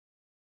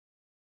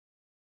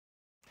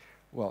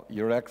Well,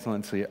 Your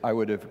Excellency, I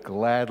would have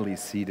gladly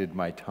ceded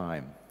my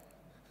time.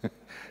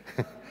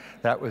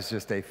 That was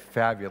just a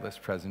fabulous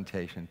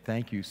presentation.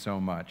 Thank you so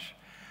much.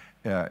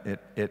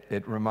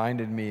 It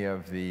reminded me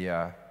of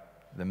the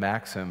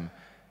maxim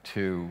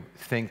to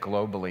think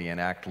globally and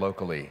act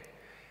locally.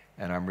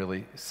 And I'm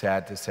really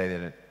sad to say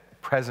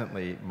that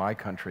presently, my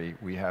country,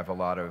 we have a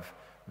lot of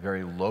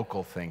very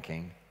local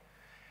thinking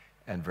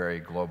and very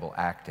global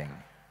acting.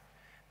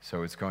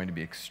 So it's going to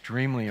be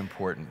extremely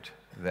important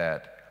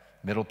that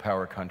middle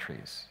power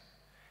countries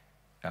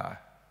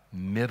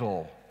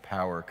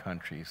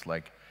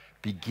like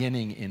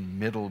beginning in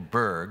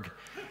Middleburg,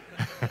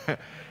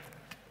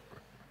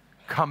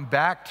 come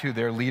back to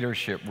their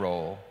leadership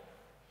role,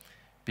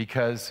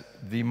 because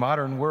the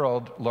modern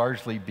world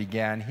largely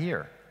began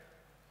here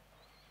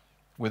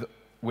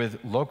with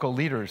local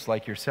leaders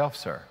like yourself,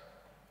 sir,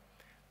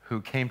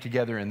 who came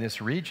together in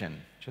this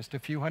region just a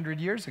few hundred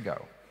years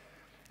ago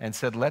and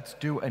said, let's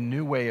do a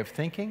new way of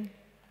thinking,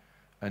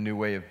 a new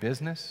way of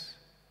business,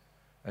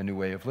 a new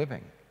way of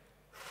living.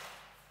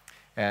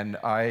 And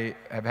I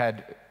have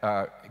had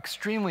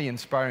extremely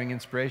inspiring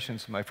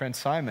inspirations from my friend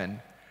Simon,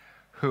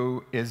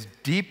 who is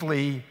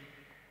deeply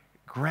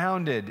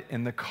grounded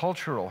in the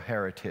cultural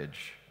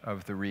heritage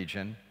of the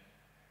region,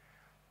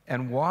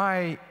 and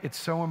why it's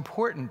so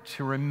important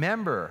to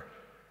remember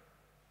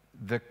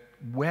the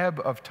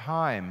web of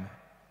time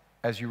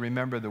as you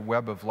remember the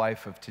web of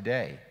life of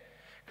today.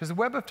 Because the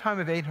web of time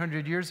of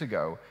 800 years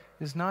ago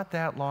is not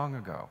that long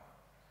ago.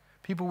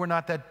 People were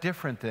not that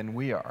different than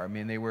we are. I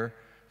mean,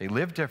 they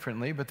lived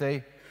differently, but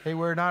they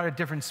were not a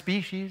different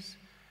species.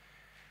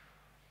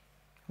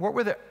 What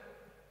were the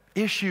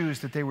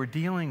issues that they were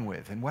dealing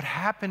with? And what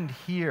happened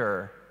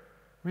here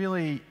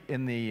really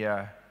in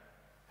the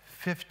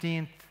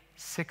 15th,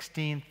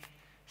 16th,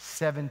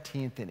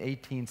 17th, and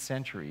 18th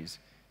centuries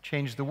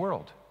changed the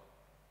world,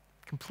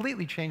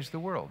 completely changed the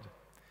world.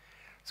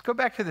 Let's go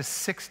back to the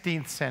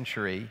 16th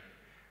century.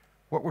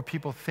 What were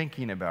people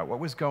thinking about? What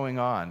was going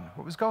on?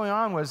 What was going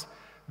on was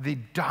the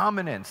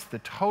dominance, the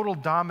total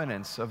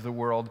dominance of the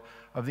world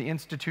of the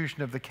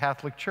institution of the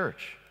Catholic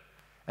Church.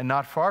 And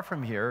not far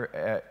from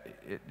here,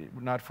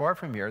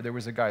 there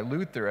was a guy,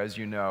 Luther, as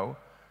you know,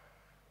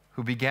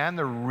 who began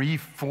the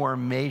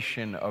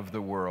reformation of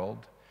the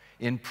world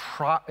in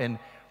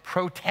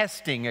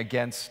protesting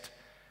against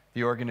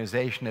the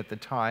organization at the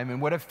time.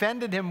 And what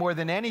offended him more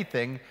than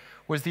anything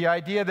was the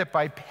idea that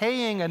by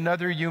paying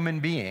another human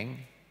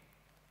being,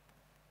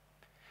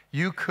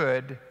 you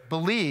could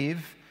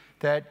believe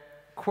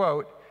that,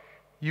 quote,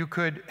 you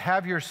could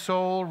have your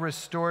soul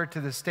restored to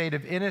the state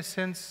of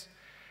innocence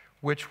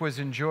which was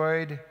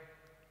enjoyed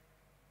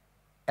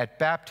at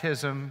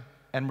baptism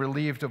and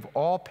relieved of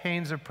all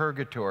pains of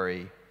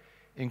purgatory,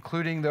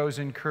 including those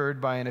incurred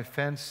by an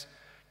offense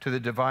to the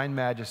divine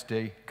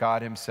majesty,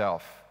 God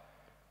himself.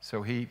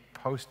 So he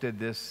posted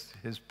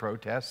his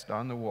protest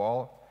on the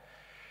wall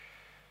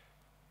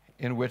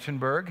in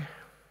Wittenberg.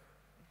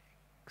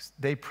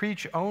 They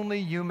preach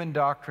only human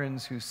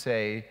doctrines who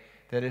say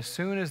that as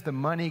soon as the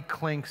money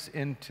clinks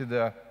into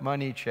the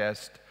money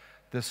chest,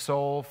 the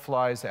soul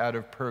flies out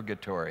of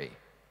purgatory.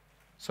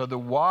 So the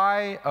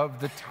why of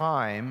the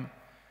time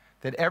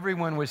that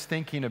everyone was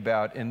thinking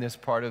about in this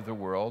part of the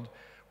world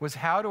was,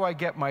 how do I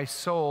get my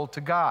soul to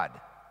God?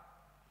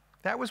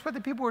 That was what the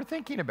people were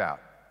thinking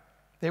about.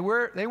 They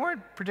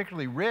weren't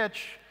particularly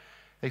rich.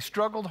 They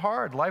struggled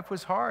hard. Life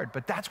was hard.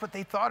 But that's what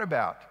they thought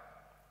about.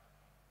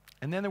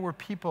 And then there were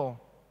people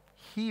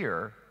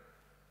here,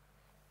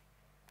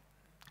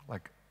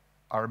 like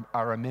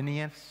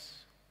Arminius,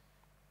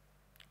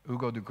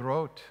 Hugo de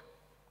Groot,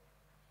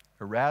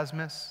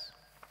 Erasmus,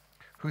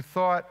 who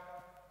thought,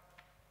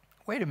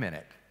 wait a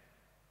minute,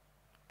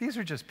 these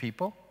are just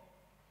people.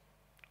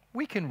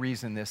 We can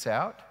reason this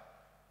out.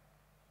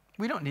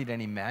 We don't need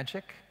any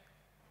magic.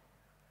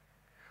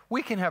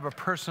 We can have a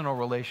personal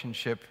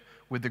relationship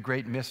with the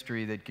great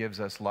mystery that gives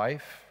us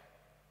life.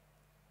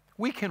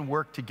 We can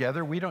work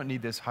together. We don't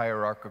need this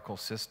hierarchical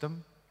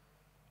system.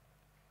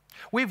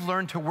 We've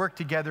learned to work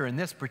together in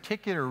this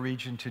particular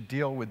region to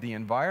deal with the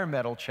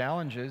environmental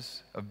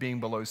challenges of being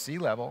below sea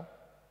level.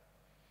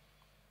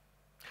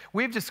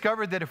 We've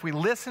discovered that if we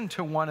listen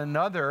to one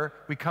another,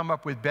 we come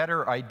up with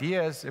better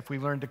ideas if we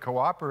learn to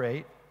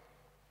cooperate.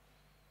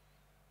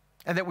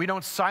 And that we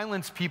don't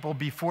silence people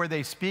before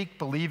they speak,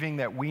 believing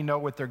that we know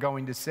what they're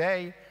going to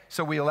say,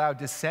 so we allow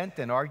dissent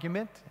and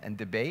argument and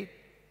debate.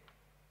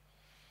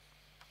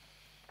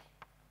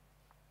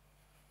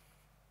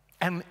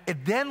 And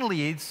it then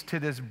leads to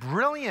this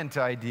brilliant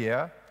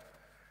idea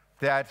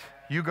that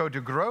Hugo de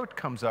Groot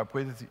comes up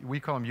with. We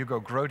call him Hugo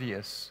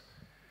Grotius,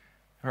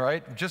 all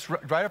right? Just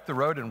right up the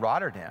road in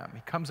Rotterdam.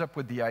 He comes up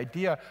with the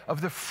idea of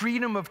the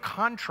freedom of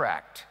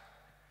contract,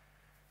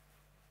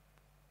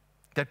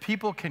 that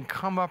people can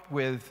come up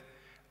with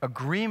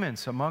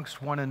agreements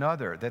amongst one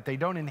another that they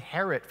don't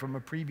inherit from a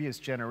previous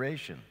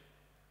generation,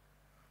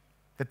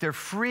 that they're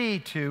free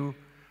to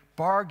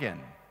bargain.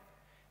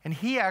 And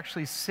he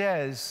actually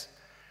says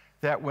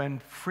that when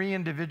free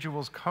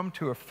individuals come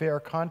to a fair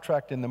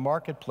contract in the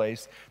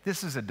marketplace,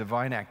 this is a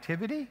divine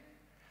activity,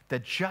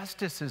 that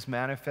justice is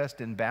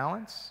manifest in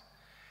balance,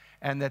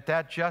 and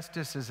that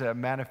justice is a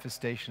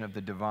manifestation of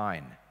the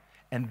divine.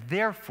 And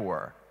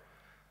therefore,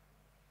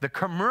 the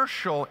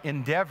commercial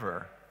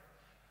endeavor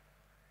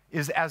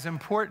is as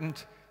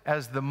important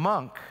as the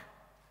monk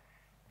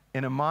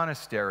in a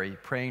monastery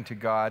praying to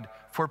God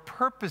for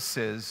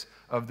purposes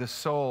of the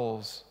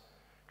soul's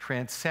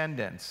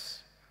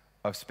transcendence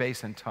of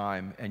space and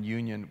time and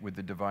union with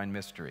the divine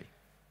mystery.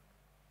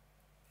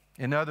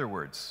 In other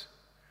words,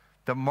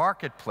 the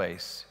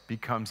marketplace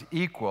becomes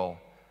equal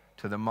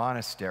to the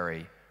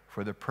monastery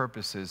for the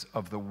purposes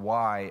of the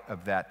why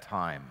of that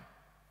time.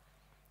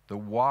 The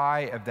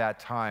why of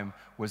that time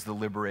was the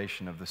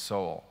liberation of the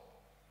soul.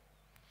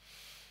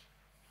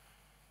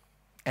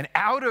 And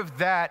out of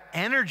that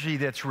energy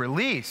that's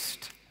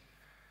released,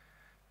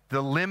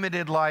 the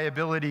limited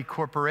liability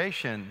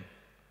corporation,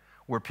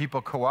 where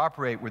people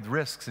cooperate with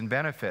risks and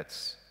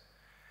benefits,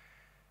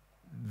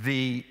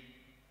 the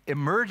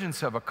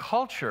emergence of a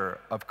culture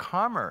of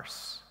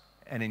commerce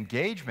and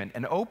engagement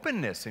and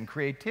openness and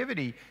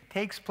creativity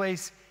takes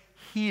place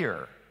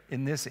here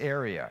in this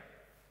area.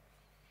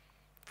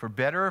 For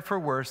better or for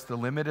worse, the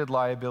limited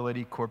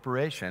liability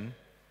corporation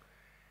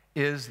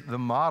is the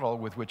model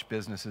with which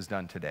business is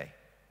done today.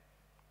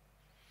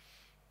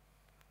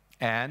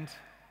 And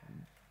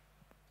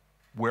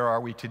where are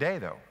we today,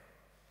 though?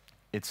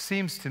 It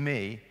seems to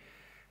me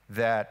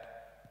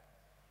that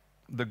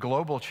the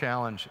global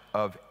challenge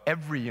of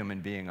every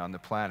human being on the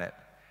planet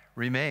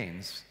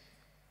remains: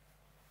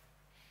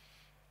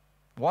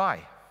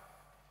 why?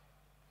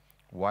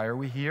 Why are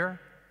we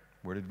here?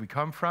 Where did we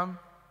come from?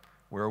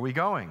 Where are we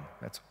going?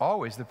 That's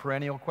always the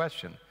perennial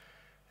question.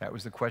 That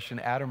was the question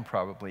Adam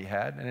probably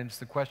had, and it's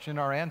the question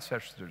our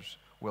ancestors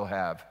will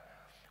have.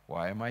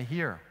 Why am I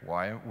here?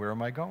 Where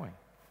am I going?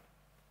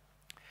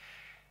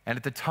 And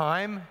at the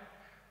time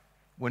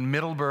when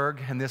Middleburg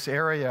and this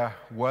area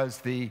was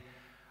the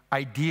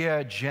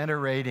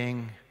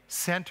idea-generating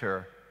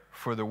center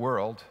for the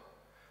world,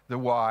 the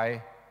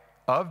why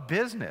of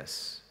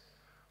business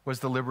was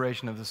the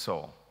liberation of the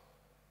soul.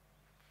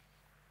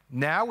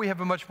 Now we have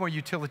a much more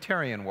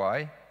utilitarian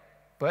why,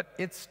 but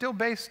it's still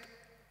based,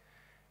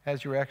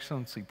 as Your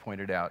Excellency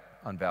pointed out,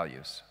 on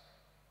values.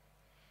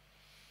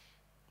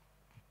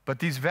 But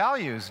these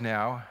values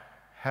now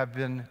have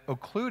been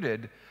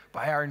occluded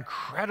by our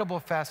incredible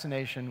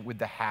fascination with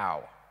the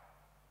how.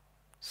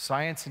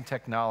 Science and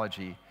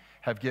technology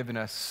have given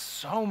us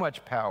so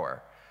much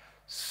power,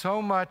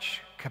 so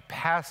much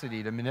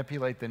capacity to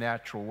manipulate the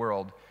natural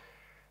world,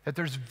 that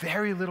there's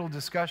very little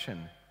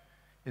discussion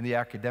in the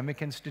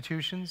academic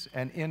institutions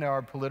and in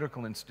our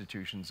political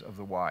institutions of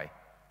the why.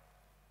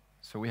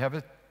 So we have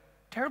a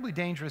terribly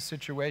dangerous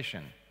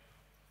situation.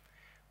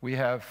 We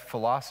have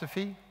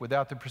philosophy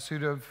without the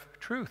pursuit of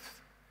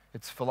truth.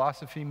 It's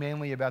philosophy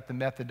mainly about the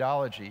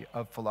methodology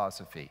of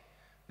philosophy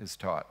is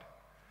taught.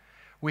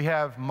 We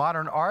have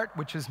modern art,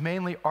 which is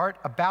mainly art,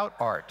 about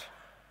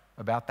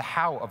the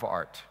how of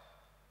art.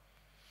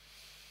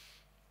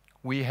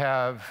 We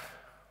have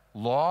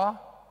law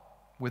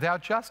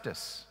without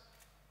justice.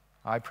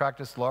 I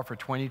practiced law for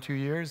 22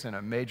 years in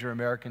a major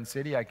American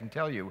city. I can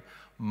tell you,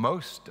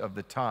 most of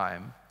the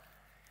time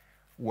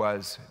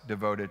was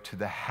devoted to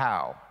the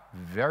how.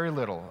 Very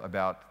little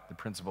about the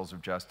principles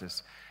of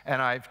justice.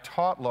 And I've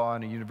taught law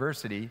in a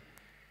university,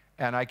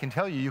 and I can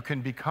tell you, you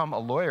can become a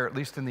lawyer, at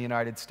least in the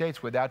United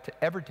States, without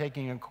ever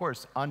taking a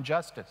course on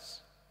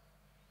justice.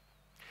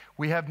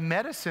 We have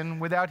medicine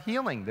without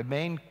healing. The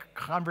main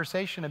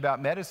conversation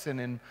about medicine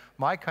in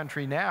my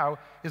country now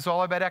is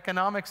all about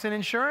economics and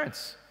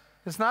insurance.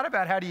 It's not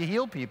about how do you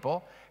heal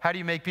people, how do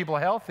you make people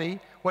healthy,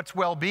 what's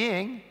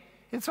well-being.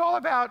 It's all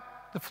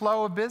about the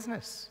flow of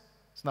business.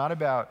 It's not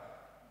about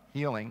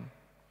healing.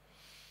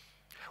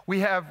 We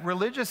have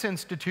religious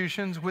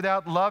institutions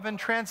without love and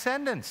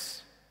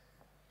transcendence.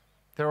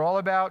 They're all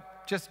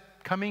about just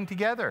coming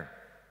together.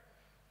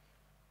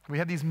 We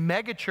have these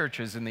mega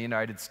churches in the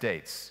United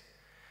States.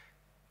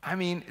 I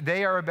mean,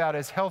 they are about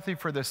as healthy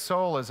for the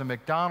soul as a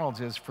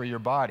McDonald's is for your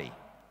body.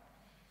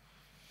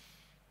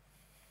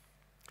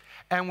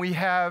 And we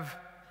have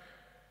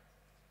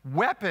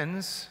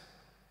weapons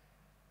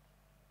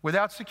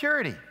without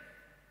security.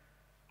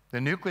 The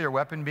nuclear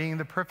weapon being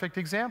the perfect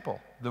example.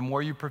 The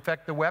more you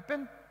perfect the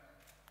weapon,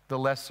 the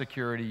less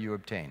security you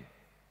obtain.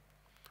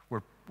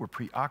 We're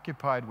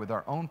preoccupied with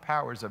our own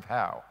powers of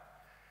how,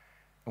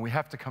 and we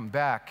have to come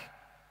back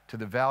to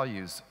the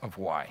values of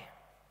why.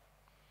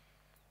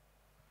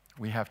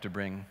 We have to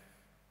bring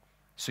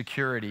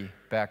security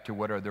back to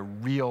what are the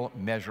real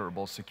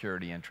measurable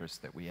security interests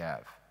that we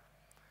have.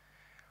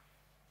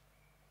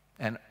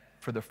 And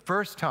for the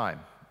first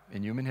time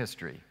in human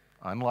history,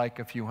 unlike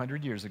a few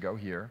hundred years ago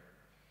here,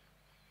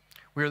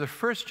 we are the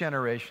first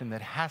generation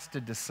that has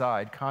to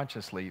decide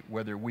consciously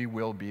whether we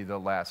will be the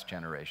last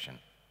generation.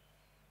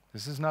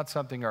 This is not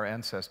something our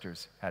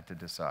ancestors had to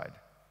decide.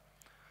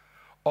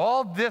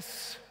 All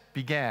this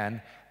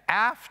began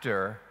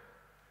after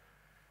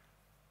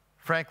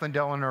Franklin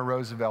Delano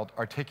Roosevelt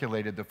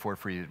articulated the four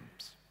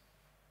freedoms.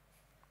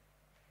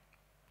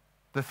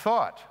 The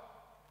thought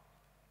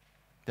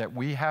that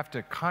we have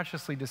to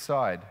consciously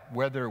decide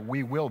whether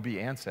we will be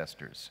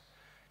ancestors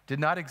did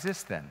not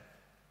exist then.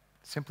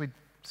 Simply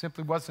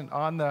wasn't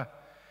on the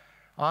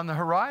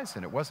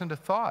horizon. It wasn't a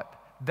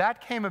thought.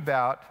 That came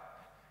about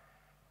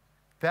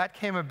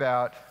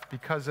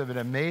because of an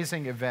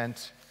amazing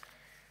event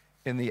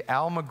in the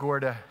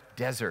Alamogordo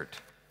Desert.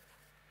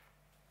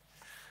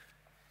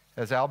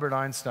 As Albert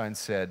Einstein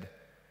said,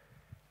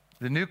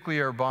 the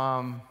nuclear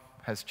bomb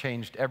has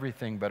changed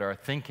everything but our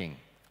thinking,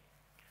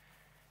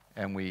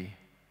 and we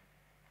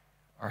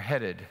are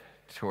headed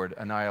toward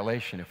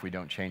annihilation if we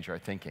don't change our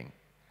thinking.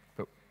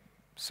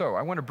 So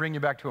I want to bring you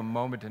back to a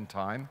moment in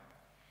time.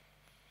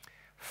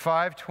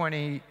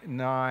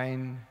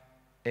 5:29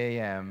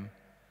 a.m.,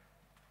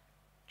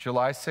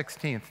 July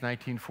 16th,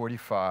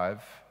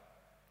 1945,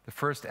 the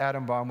first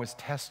atom bomb was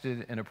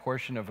tested in a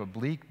portion of a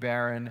bleak,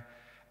 barren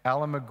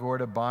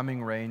Alamogordo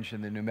bombing range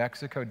in the New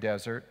Mexico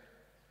desert,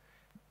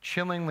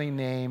 chillingly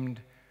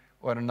named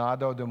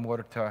Hornado de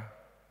Muerte,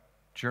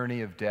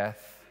 Journey of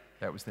Death.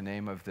 That was the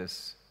name of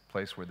this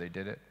place where they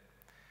did it.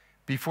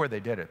 Before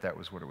they did it, that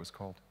was what it was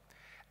called.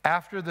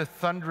 After the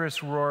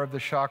thunderous roar of the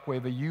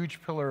shockwave, a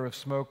huge pillar of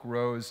smoke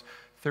rose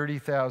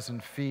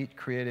 30,000 feet,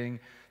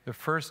 creating the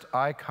first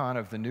icon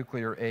of the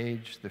nuclear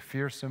age, the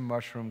fearsome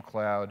mushroom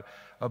cloud.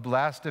 A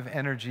blast of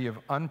energy of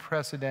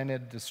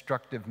unprecedented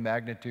destructive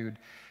magnitude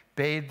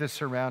bathed the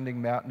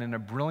surrounding mountain in a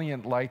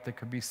brilliant light that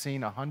could be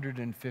seen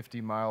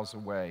 150 miles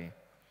away.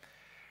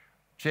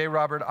 J.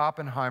 Robert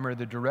Oppenheimer,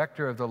 the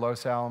director of the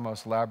Los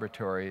Alamos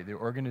Laboratory, the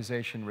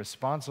organization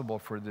responsible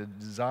for the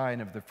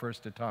design of the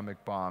first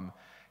atomic bomb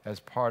as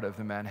part of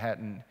the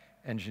Manhattan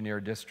Engineer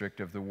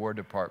District of the War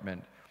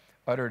Department,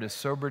 uttered a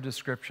sober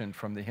description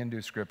from the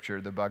Hindu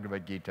scripture, the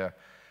Bhagavad Gita: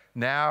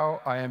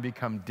 "Now I am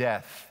become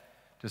death,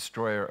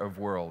 destroyer of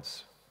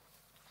worlds."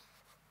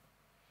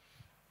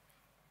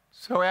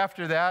 So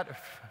after that,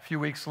 a few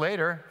weeks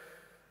later,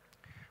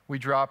 we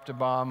dropped a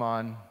bomb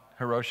on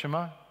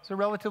Hiroshima. It's a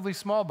relatively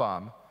small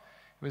bomb.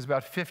 It was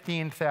about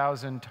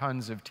 15,000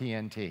 tons of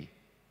TNT.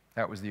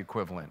 That was the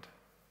equivalent.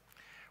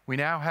 We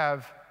now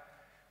have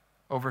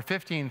over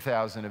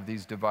 15,000 of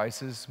these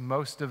devices,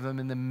 most of them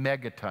in the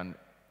megaton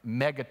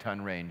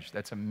range.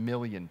 That's 1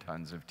 million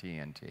tons of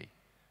TNT.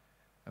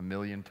 1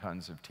 million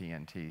tons of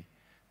TNT.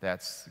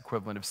 That's the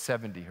equivalent of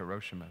 70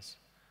 Hiroshimas.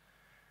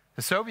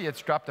 The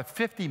Soviets dropped a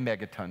 50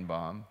 megaton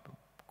bomb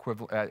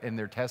in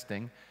their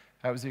testing.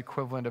 That was the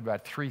equivalent of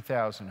about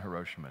 3,000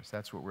 Hiroshimas.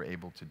 That's what we're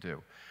able to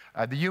do.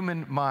 The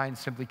human mind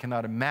simply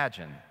cannot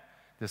imagine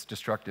this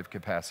destructive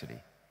capacity.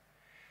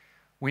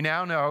 We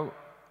now know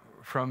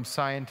from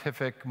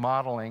scientific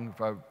modeling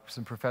by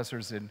some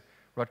professors in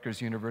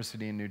Rutgers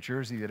University in New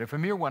Jersey that if a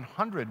mere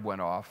 100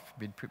 went off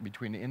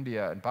between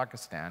India and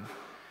Pakistan,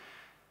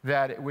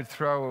 that it would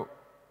throw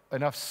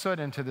enough soot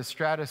into the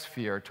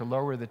stratosphere to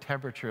lower the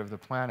temperature of the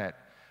planet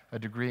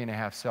 1.5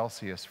 degrees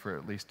Celsius for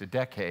at least a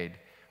decade,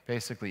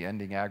 basically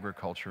ending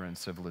agriculture and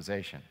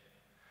civilization.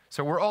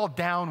 So we're all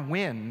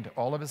downwind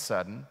all of a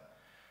sudden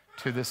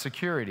to the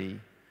security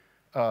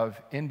of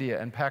India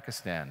and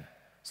Pakistan.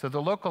 So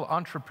the local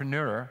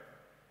entrepreneur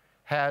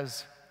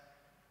has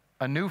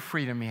a new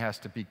freedom he has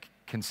to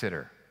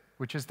consider,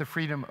 which is the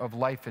freedom of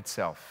life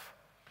itself.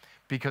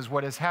 Because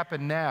what has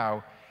happened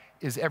now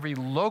is every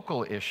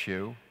local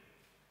issue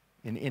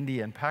in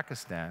India and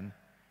Pakistan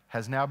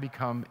has now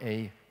become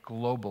a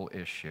global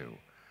issue.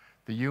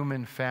 The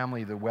human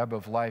family, the web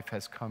of life,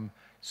 has come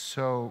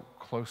so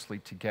closely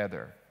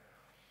together.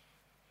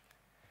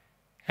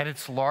 And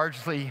it's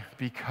largely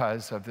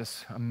because of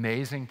this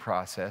amazing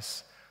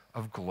process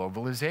of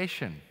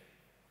globalization,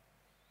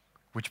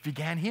 which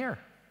began here.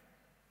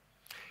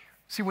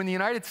 See, when the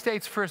United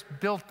States first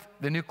built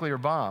the nuclear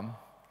bomb,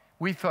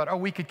 we thought, oh,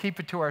 we could keep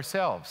it to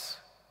ourselves,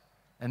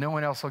 and no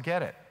one else will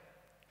get it.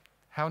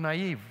 How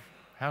naive.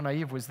 How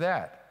naive was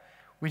that?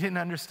 We didn't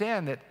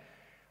understand that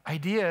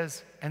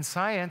ideas and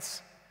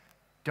science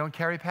don't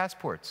carry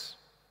passports,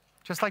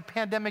 just like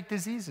pandemic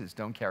diseases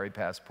don't carry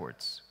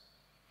passports.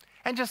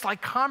 And just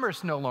like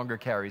commerce no longer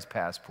carries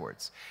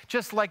passports,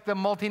 just like the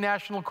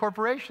multinational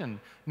corporation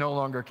no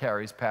longer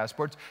carries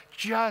passports,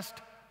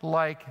 just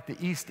like the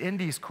East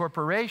Indies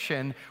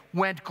Corporation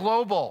went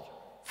global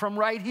from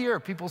right here.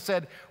 People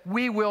said,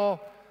 we will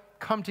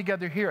come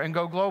together here and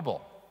go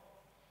global.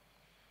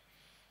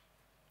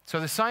 So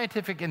the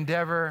scientific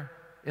endeavor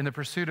in the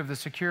pursuit of the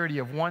security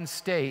of one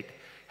state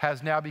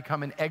has now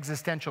become an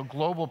existential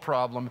global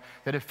problem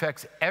that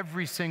affects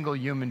every single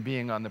human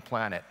being on the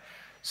planet.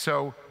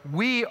 So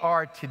we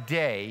are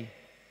today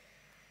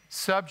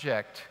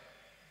subject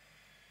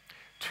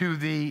to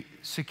the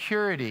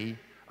security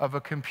of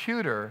a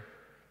computer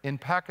in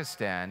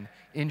Pakistan,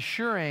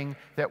 ensuring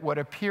that what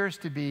appears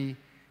to be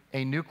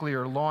a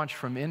nuclear launch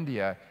from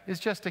India is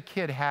just a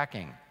kid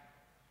hacking.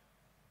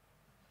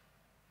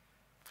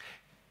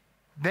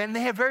 Then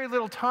they have very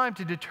little time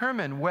to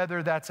determine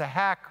whether that's a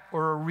hack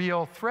or a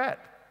real threat.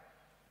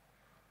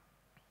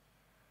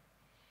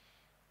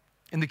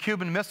 In the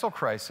Cuban Missile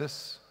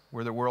Crisis,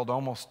 where the world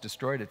almost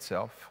destroyed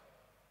itself,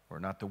 or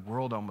not the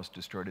world almost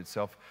destroyed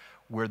itself,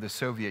 where the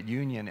Soviet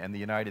Union and the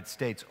United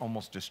States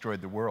almost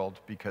destroyed the world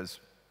because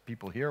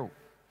people here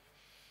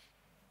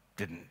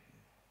didn't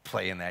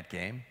play in that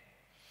game.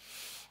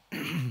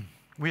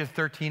 We had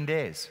 13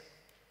 days.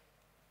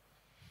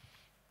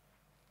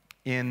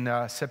 In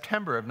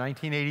September of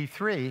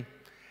 1983,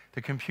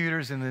 the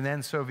computers in the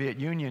then Soviet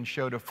Union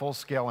showed a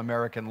full-scale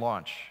American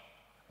launch.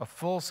 A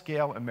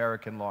full-scale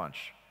American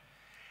launch.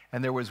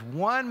 And there was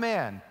one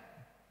man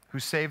who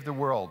saved the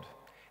world,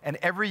 and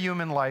every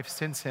human life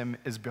since him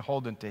is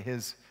beholden to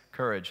his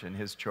courage and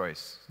his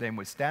choice. His name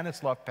was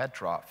Stanislav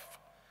Petrov,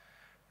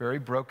 very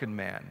broken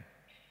man.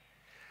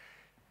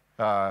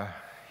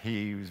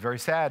 He was a very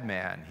sad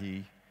man.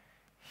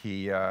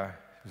 He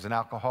was an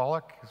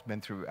alcoholic. He's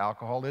been through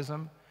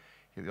alcoholism.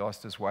 He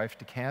lost his wife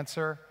to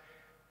cancer.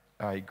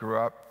 He grew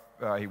up,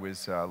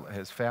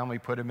 his family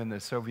put him in the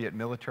Soviet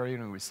military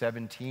when he was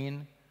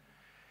 17.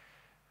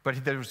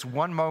 But there was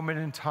one moment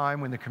in time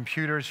when the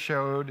computers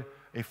showed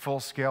a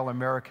full-scale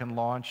American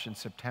launch in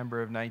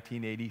September of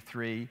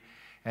 1983,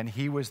 and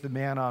he was the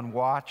man on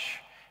watch,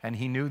 and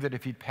he knew that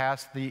if he'd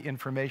passed the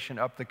information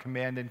up the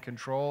command and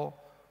control,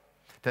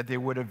 that they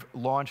would have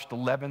launched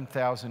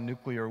 11,000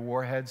 nuclear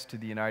warheads to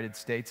the United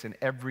States, and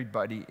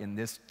everybody in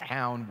this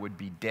town would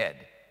be dead.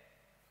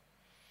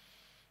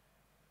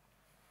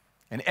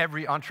 And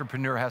every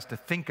entrepreneur has to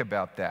think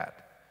about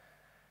that.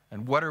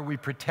 And what are we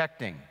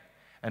protecting?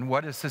 And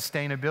what is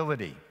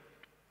sustainability?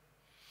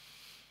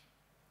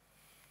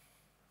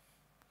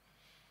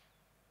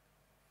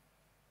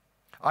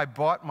 I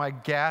bought my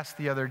gas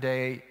the other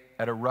day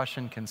at a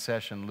Russian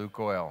concession,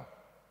 Lukoil.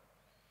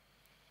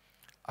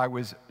 I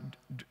was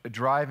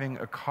driving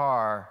a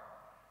car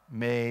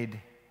made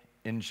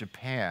in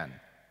Japan.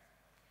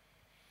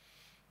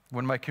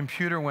 When my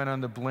computer went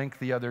on the blink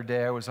the other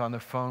day, I was on the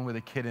phone with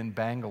a kid in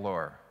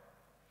Bangalore.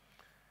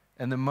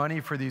 And the money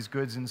for these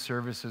goods and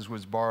services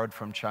was borrowed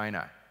from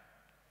China.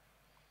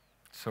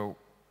 So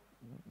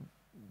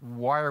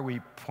why are we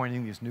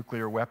pointing these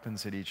nuclear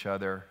weapons at each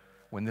other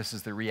when this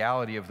is the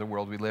reality of the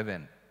world we live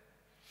in?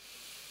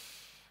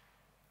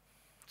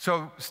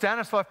 So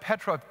Stanislav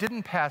Petrov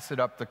didn't pass it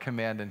up the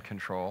command and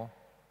control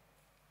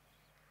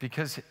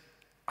because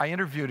I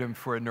interviewed him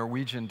for a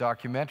Norwegian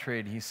documentary,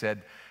 and he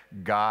said,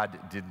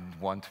 God didn't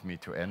want me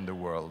to end the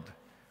world.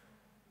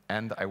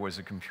 And I was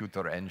a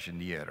computer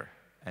engineer,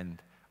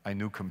 and I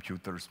knew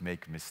computers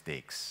make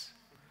mistakes.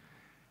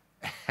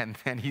 And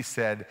then he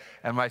said,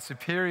 and my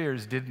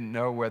superiors didn't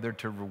know whether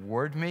to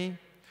reward me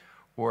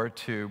or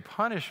to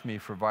punish me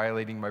for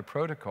violating my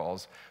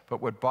protocols,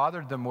 but what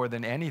bothered them more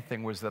than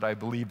anything was that I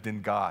believed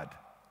in God.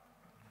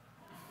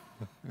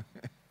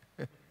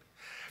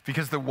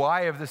 Because the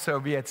why of the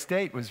Soviet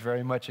state was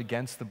very much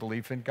against the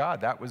belief in God.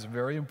 That was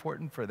very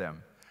important for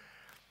them.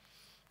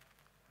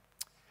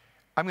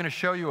 I'm going to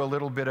show you a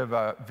little bit of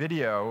a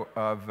video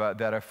of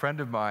that a friend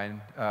of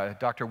mine,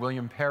 Dr.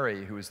 William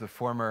Perry, who is the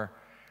former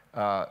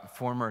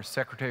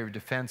Secretary of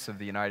Defense of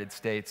the United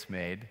States,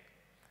 made.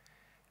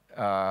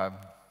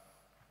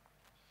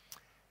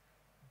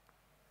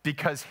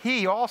 Because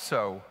he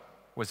also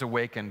was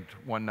awakened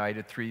one night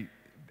at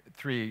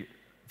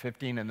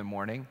 3:15 in the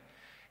morning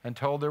and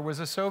told there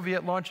was a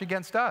Soviet launch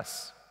against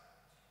us.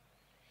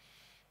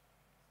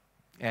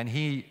 And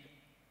he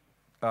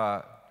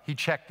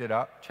checked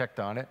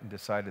on it, and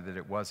decided that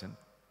it wasn't.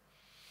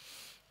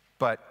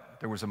 But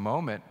there was a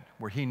moment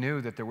where he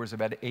knew that there was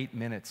about 8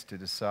 minutes to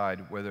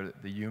decide whether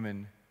the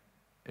human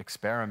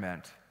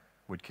experiment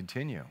would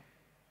continue.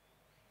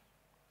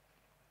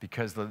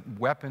 Because the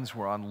weapons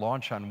were on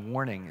launch on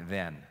warning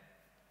then,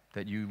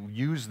 that you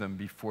use them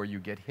before you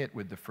get hit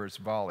with the first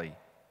volley.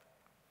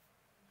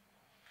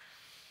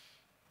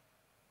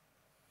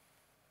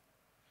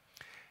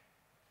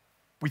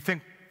 We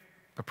think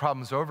the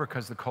problem's over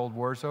because the Cold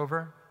War's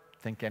over.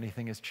 Think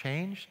anything has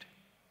changed?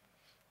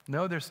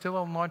 No, they're still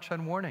on launch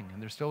on warning,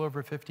 and there's still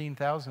over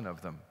 15,000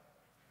 of them.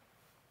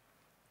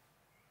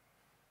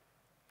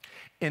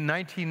 In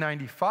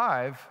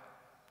 1995,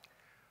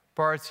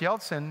 Boris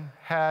Yeltsin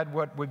had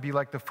what would be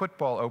like the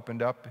football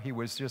opened up.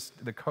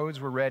 The codes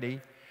were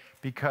ready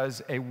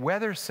because a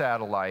weather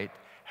satellite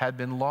had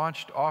been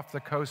launched off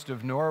the coast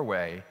of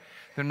Norway.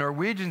 The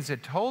Norwegians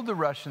had told the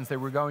Russians they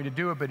were going to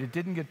do it, but it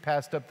didn't get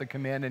passed up the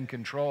command and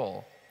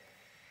control.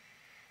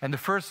 And the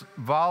first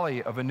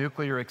volley of a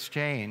nuclear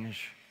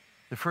exchange,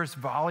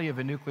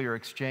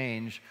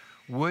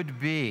 would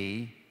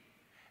be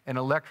an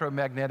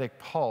electromagnetic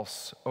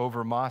pulse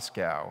over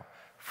Moscow,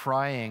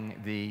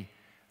 frying the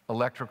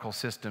electrical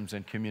systems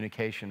and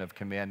communication of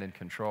command and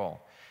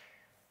control.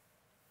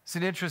 It's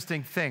an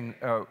interesting thing.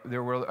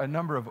 There were a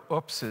number of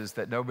oopses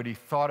that nobody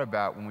thought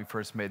about when we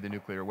first made the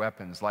nuclear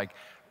weapons, like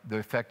the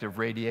effect of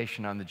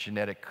radiation on the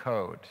genetic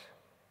code,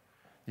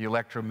 the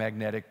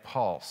electromagnetic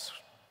pulse.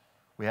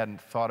 We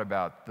hadn't thought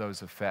about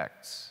those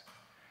effects.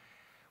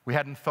 We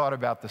hadn't thought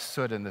about the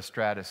soot in the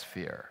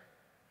stratosphere.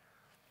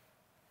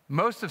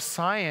 Most of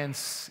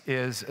science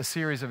is a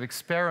series of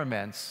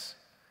experiments,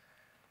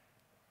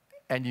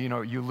 And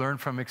you learn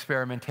from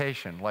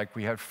experimentation. Like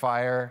we had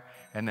fire,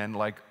 and then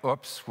like,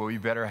 oops, well, we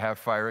better have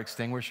fire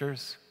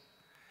extinguishers.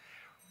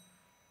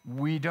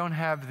 We don't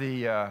have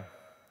the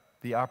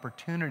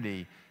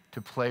opportunity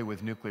to play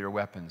with nuclear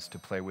weapons, to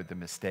play with the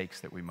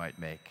mistakes that we might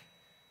make.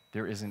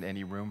 There isn't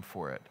any room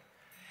for it.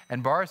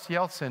 And Boris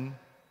Yeltsin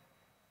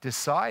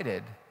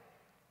decided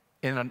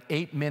in an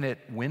 8-minute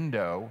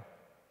window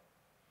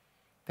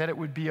that it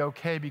would be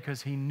okay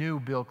because he knew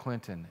Bill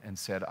Clinton and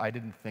said, I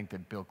didn't think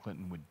that Bill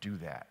Clinton would do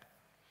that.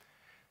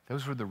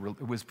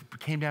 It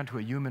came down to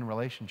a human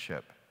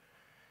relationship.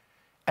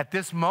 At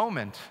this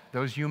moment,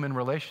 those human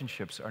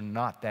relationships are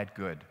not that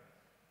good.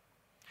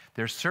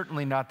 They're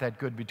certainly not that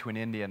good between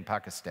India and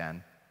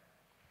Pakistan.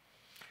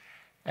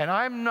 And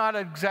I'm not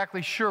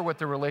exactly sure what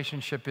the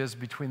relationship is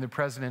between the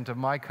president of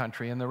my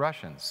country and the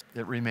Russians.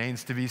 It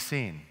remains to be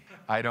seen.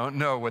 I don't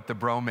know what the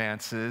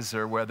bromance is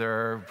or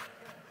whether,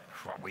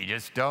 we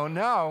just don't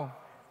know.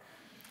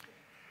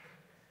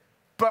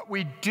 But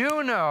we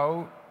do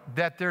know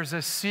that there's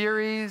a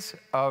series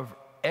of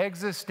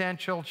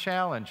existential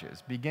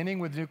challenges, beginning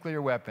with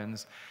nuclear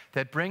weapons,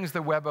 that brings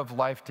the web of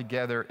life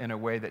together in a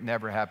way that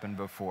never happened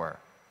before.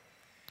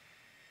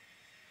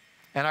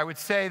 And I would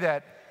say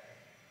that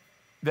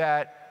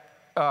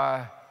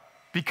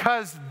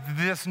because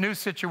this new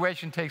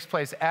situation takes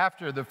place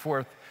after the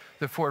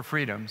four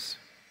freedoms,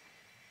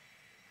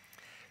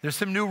 there's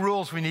some new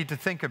rules we need to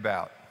think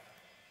about.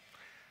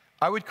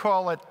 I would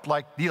call it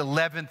like the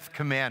 11th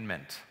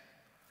commandment.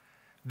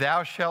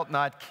 Thou shalt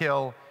not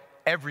kill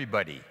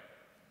everybody.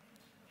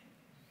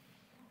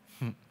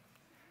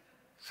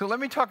 So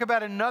let me talk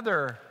about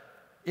another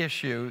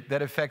issue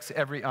that affects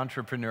every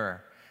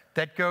entrepreneur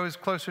that goes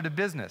closer to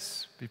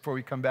business before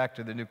we come back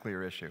to the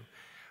nuclear issue,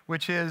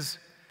 which is,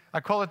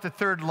 I call it the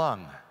third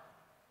lung.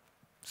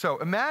 So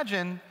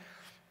imagine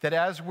that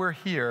as we're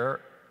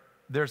here,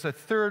 there's a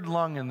third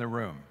lung in the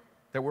room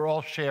that we're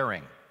all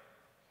sharing,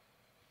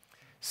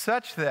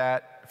 such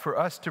that for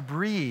us to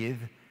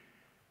breathe,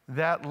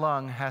 that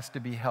lung has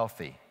to be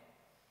healthy.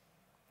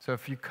 So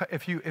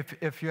if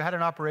you had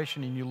an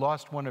operation and you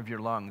lost one of your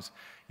lungs,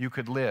 you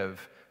could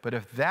live. But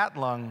if that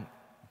lung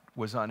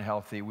was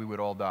unhealthy, we would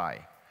all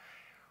die.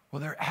 Well,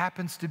 there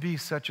happens to be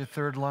such a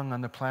third lung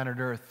on the planet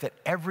Earth that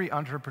every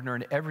entrepreneur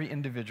and every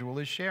individual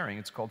is sharing.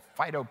 It's called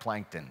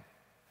phytoplankton.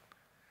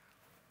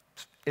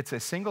 It's a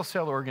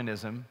single-cell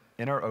organism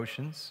in our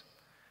oceans.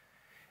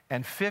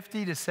 And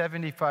 50 to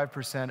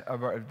 75%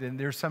 of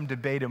there's some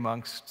debate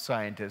amongst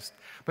scientists,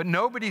 but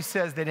nobody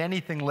says that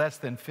anything less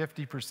than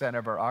 50%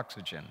 of our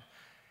oxygen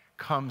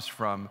comes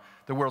from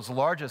the world's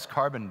largest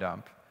carbon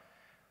dump,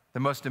 the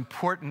most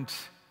important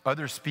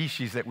other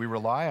species that we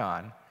rely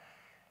on,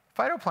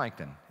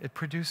 phytoplankton. It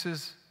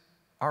produces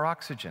our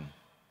oxygen.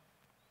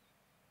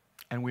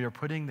 And we are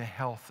putting the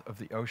health of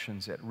the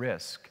oceans at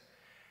risk,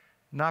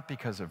 not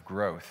because of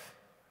growth,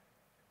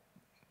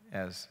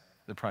 as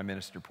the Prime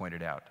Minister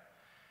pointed out,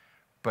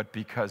 but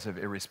because of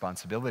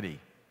irresponsibility,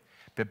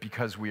 but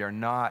because we are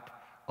not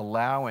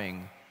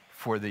allowing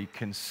for the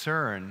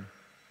concern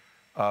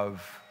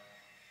of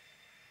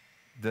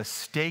the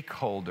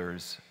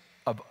stakeholders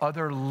of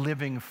other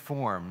living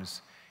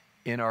forms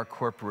in our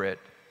corporate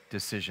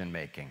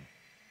decision-making.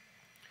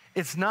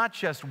 It's not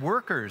just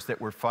workers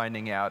that we're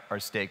finding out are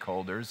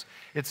stakeholders.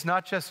 It's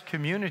not just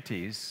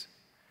communities.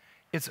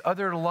 It's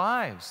other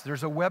lives.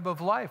 There's a web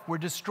of life. We're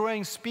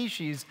destroying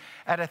species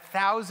at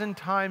 1,000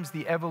 times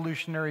the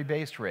evolutionary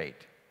base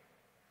rate.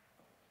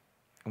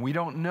 And we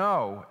don't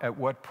know at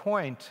what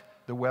point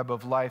the web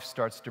of life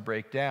starts to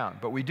break down.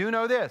 But we do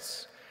know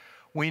this.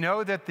 We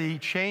know that the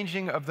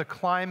changing of the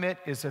climate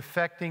is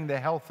affecting the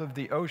health of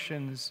the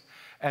oceans.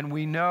 And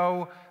we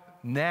know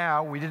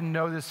now, we didn't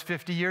know this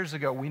 50 years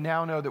ago, we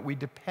now know that we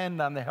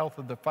depend on the health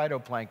of the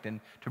phytoplankton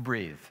to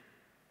breathe.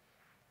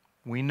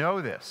 We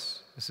know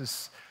this.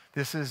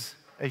 This is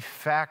a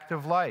fact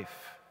of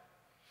life.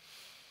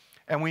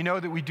 And we know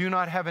that we do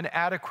not have an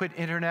adequate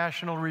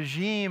international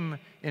regime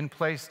in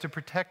place to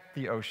protect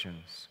the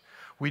oceans.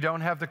 We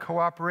don't have the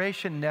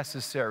cooperation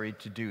necessary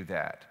to do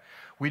that.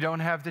 We don't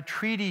have the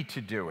treaty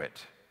to do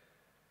it.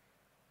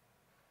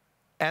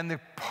 And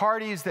the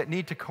parties that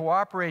need to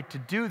cooperate to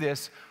do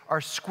this are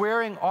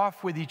squaring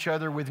off with each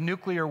other with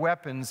nuclear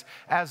weapons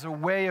as a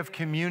way of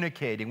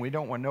communicating.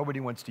 Nobody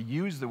wants to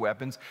use the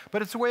weapons,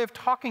 but it's a way of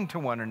talking to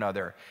one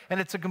another.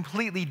 And it's a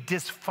completely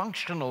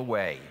dysfunctional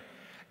way.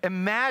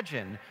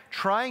 Imagine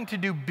trying to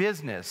do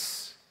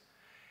business,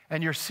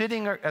 and you're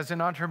sitting, as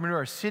an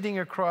entrepreneur, sitting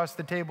across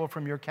the table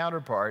from your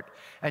counterpart,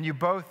 and you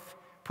both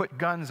put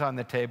guns on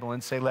the table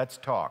and say, let's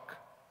talk.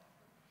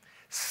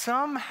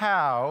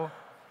 Somehow,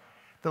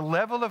 the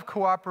level of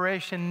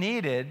cooperation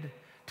needed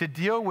to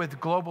deal with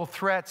global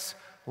threats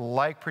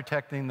like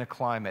protecting the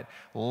climate,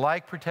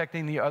 like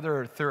protecting the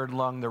other third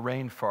lung, the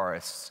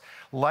rainforests,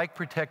 like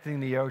protecting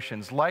the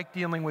oceans, like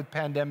dealing with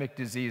pandemic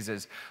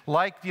diseases,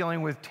 like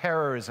dealing with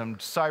terrorism,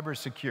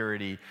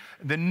 cybersecurity,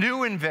 the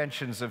new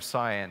inventions of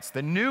science,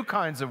 the new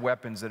kinds of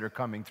weapons that are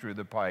coming through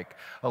the pike,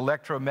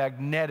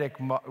 electromagnetic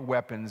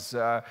weapons,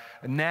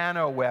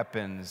 nano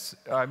weapons.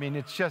 I mean,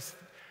 it's just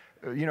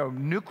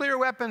nuclear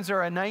weapons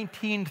are a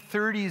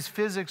 1930s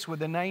physics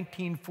with a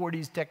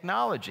 1940s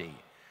technology.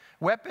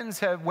 Weapons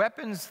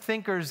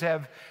thinkers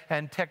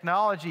and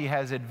technology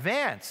has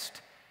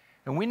advanced,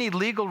 and we need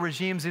legal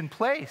regimes in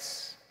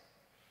place.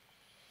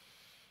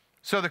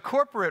 So the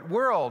corporate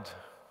world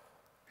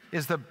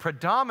is the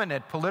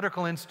predominant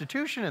political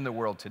institution in the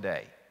world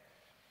today.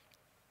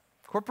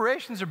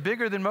 Corporations are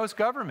bigger than most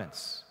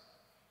governments,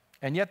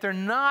 and yet they're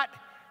not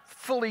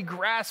fully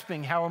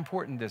grasping how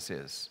important this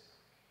is.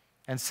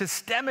 And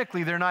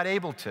systemically, they're not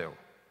able to.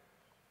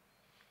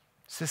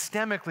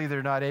 Systemically,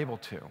 they're not able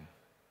to.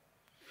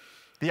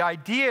 The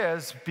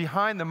ideas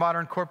behind the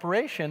modern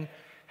corporation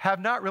have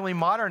not really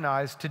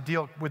modernized to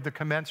deal with the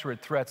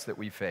commensurate threats that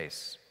we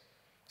face,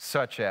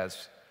 such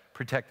as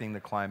protecting the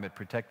climate,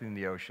 protecting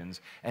the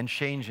oceans, and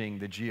changing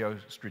the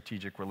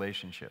geostrategic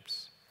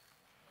relationships.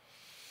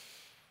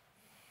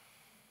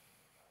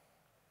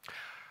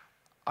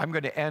 I'm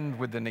going to end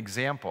with an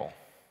example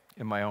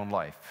in my own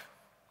life.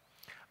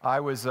 I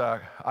was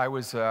a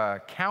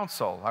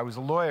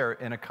lawyer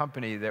in a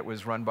company that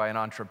was run by an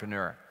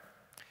entrepreneur.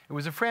 It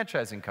was a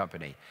franchising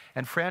company,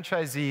 and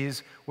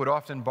franchisees would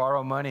often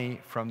borrow money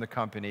from the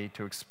company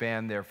to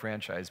expand their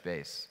franchise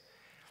base.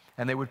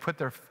 And they would put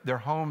their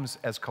homes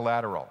as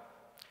collateral.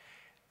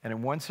 And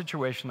in one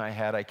situation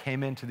I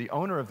came into the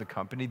owner of the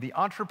company, the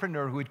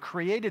entrepreneur who had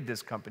created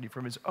this company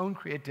from his own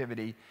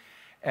creativity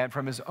and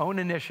from his own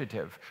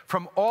initiative,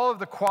 from all of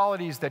the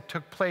qualities that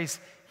took place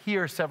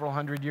here several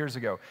hundred years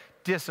ago: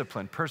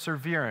 discipline,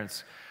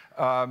 perseverance,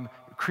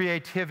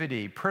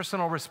 creativity,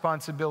 personal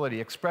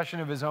responsibility, expression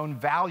of his own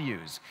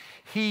values.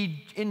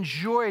 He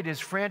enjoyed his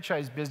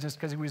franchise business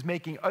because he was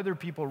making other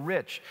people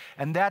rich,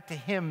 and that to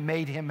him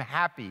made him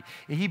happy.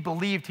 He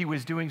believed he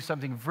was doing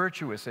something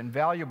virtuous and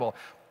valuable,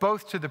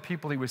 both to the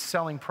people he was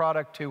selling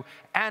product to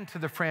and to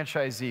the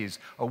franchisees.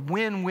 A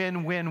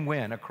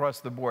win-win-win-win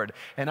across the board.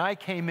 And I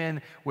came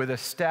in with a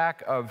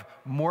stack of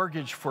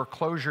mortgage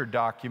foreclosure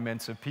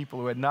documents of people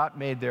who had not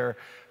made their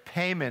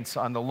payments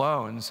on the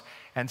loans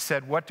and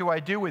said, "What do I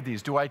do with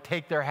these? Do I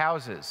take their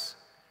houses?"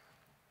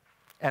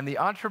 And the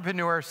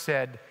entrepreneur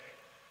said,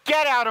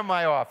 "Get out of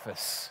my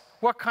office.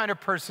 What kind of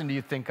person do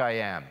you think I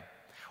am?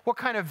 What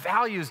kind of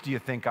values do you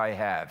think I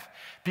have?"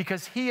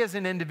 Because he as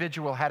an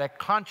individual had a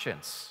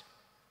conscience.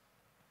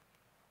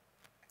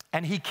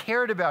 And he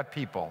cared about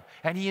people,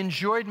 and he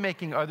enjoyed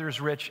making others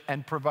rich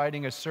and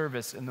providing a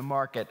service in the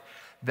market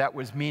that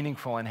was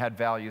meaningful and had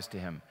values to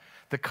him.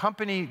 The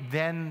company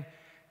then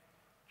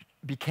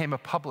became a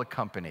public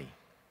company.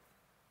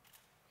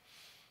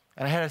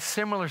 And I had a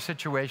similar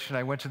situation.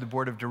 I went to the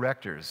board of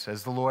directors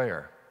as the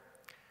lawyer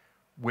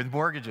with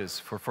mortgages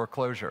for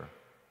foreclosure.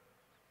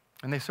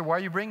 And they said, "Why are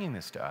you bringing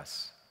this to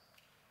us?"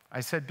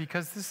 I said,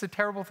 "Because this is a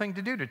terrible thing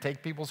to do, to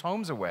take people's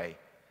homes away.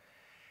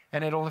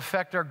 And it'll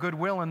affect our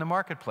goodwill in the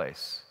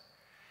marketplace."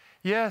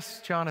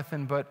 "Yes,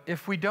 Jonathan, but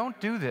if we don't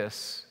do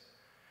this,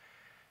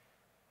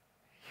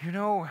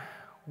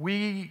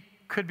 we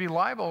could be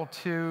liable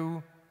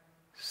to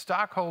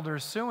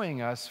stockholders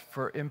suing us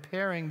for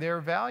impairing their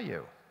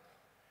value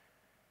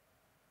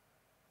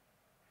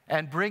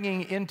and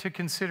bringing into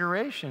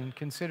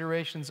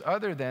considerations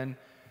other than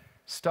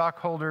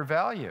stockholder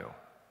value.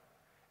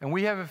 And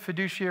we have a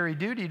fiduciary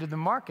duty to the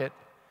market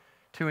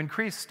to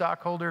increase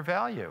stockholder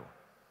value.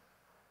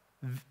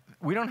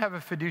 We don't have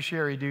a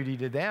fiduciary duty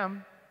to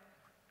them.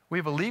 We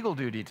have a legal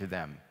duty to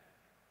them.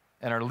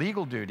 And our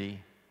legal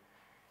duty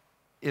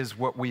is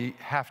what we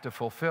have to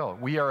fulfill.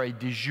 We are a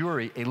de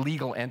jure, a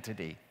legal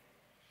entity.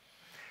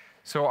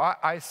 So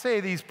I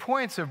say these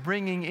points of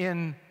bringing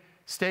in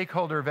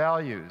stakeholder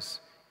values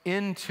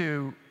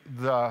into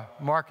the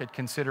market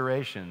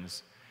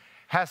considerations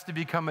has to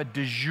become a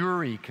de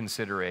jure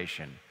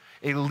consideration,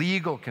 a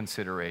legal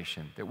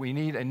consideration, that we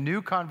need a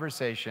new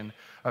conversation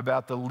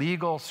about the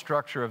legal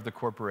structure of the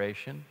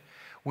corporation.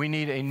 We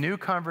need a new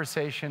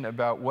conversation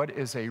about what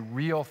is a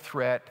real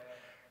threat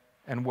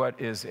and what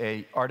is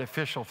an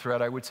artificial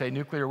threat. I would say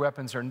nuclear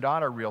weapons are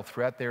not a real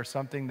threat. They're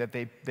something that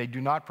they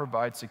do not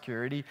provide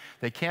security.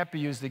 They can't be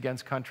used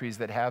against countries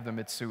that have them.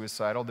 It's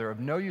suicidal. They're of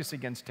no use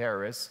against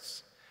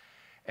terrorists.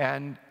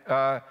 And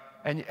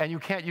you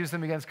can't use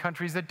them against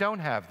countries that don't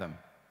have them.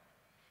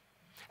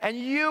 And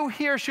you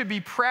here should be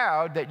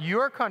proud that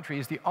your country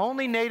is the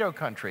only NATO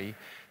country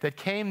that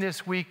came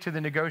this week to the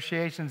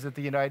negotiations at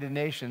the United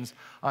Nations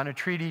on a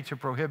treaty to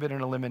prohibit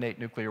and eliminate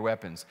nuclear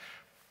weapons.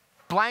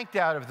 Blanked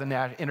out of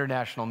the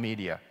international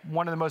media.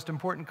 One of the most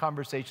important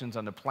conversations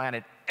on the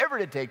planet ever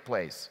to take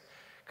place.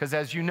 Because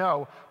as you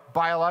know,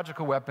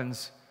 biological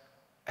weapons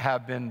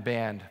have been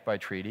banned by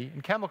treaty,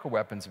 and chemical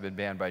weapons have been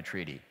banned by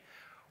treaty.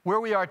 Where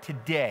we are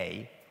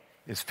today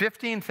is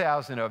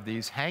 15,000 of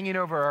these hanging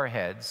over our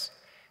heads.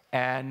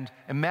 And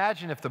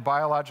imagine if the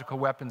Biological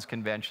Weapons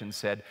Convention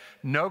said,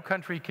 no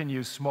country can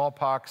use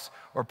smallpox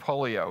or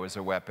polio as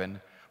a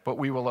weapon, but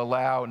we will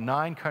allow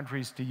 9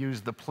 countries to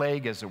use the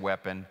plague as a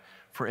weapon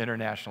for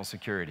international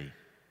security.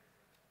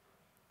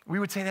 We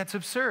would say that's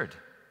absurd.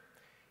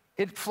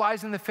 It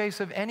flies in the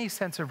face of any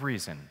sense of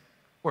reason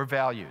or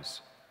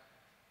values.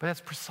 But that's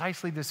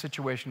precisely the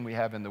situation we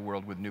have in the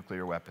world with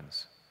nuclear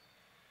weapons.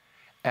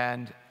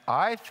 And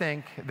I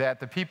think that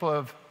the people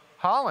of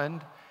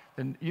Holland,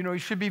 you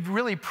should be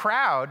really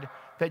proud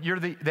that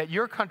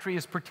your country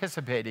is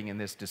participating in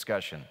this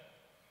discussion.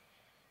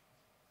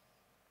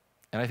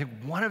 And I think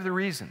one of the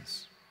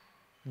reasons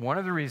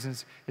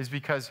is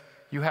because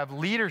you have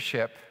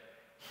leadership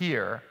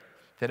here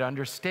that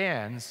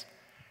understands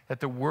that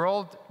the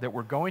world that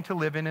we're going to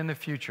live in the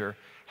future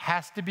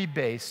has to be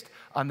based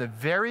on the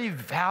very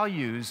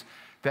values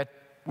that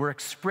were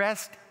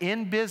expressed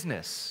in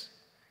business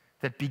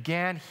that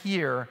began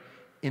here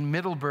in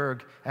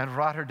Middleburg and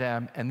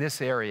Rotterdam and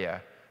this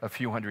area a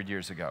few hundred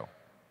years ago.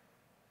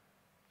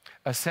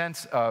 A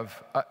sense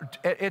of,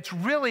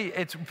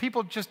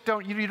 people just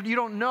don't, you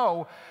don't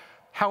know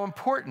how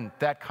important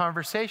that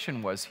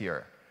conversation was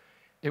here.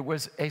 It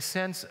was a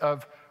sense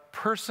of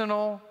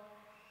personal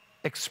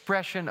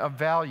expression of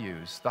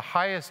values, the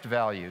highest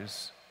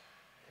values,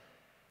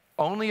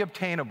 only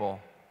obtainable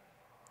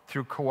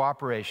through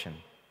cooperation.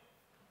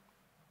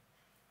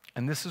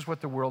 And this is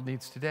what the world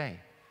needs today.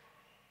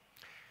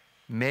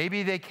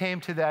 Maybe they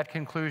came to that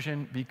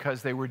conclusion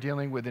because they were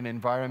dealing with an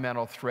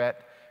environmental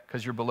threat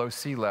because you're below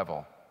sea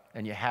level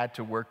and you had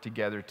to work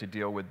together to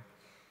deal with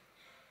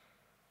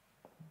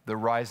the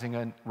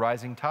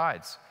rising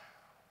tides.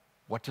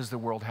 What does the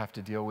world have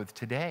to deal with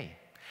today?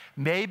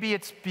 Maybe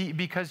it's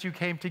because you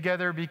came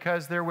together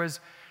because there was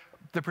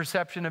the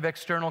perception of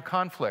external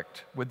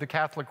conflict with the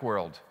Catholic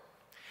world.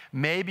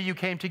 Maybe you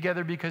came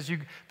together because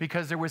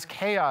there was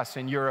chaos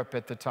in Europe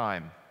at the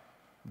time.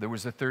 There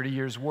was a 30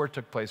 Years' War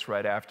took place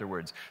right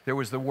afterwards. There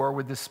was the war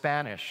with the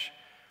Spanish.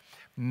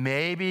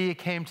 Maybe it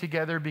came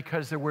together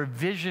because there were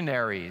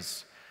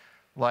visionaries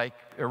like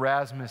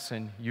Erasmus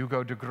and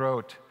Hugo de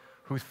Groot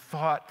who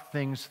thought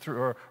things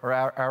through, or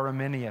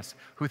Arminius,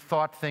 who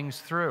thought things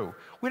through.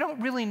 We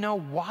don't really know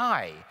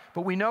why,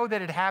 but we know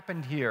that it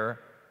happened here.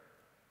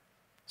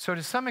 So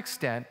to some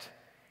extent,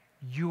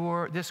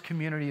 this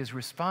community is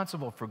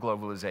responsible for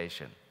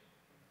globalization.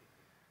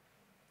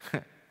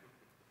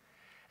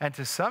 And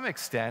to some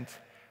extent,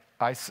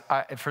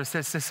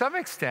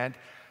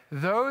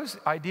 those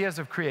ideas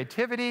of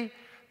creativity,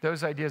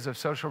 those ideas of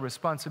social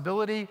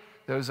responsibility,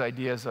 those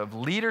ideas of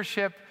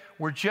leadership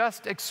were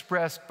just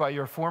expressed by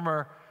your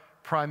former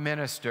prime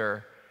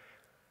minister.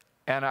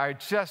 And I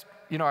just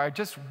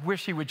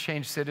wish he would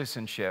change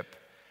citizenship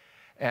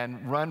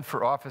and run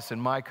for office in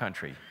my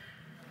country.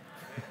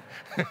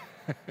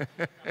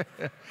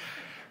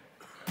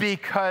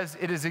 Because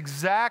it is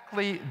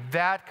exactly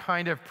that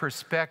kind of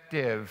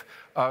perspective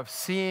of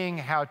seeing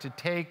how to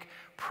take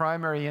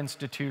primary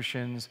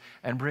institutions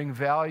and bring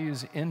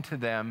values into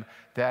them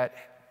that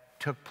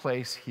took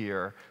place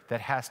here,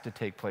 that has to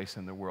take place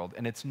in the world.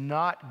 And it's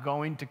not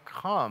going to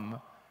come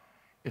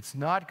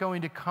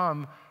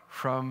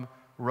from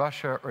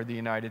Russia or the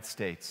United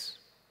States.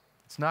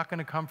 It's not going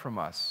to come from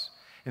us.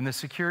 In the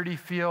security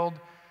field,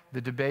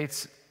 the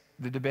debate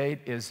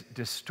is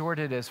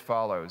distorted as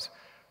follows.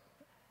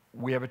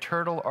 We have a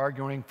turtle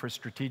arguing for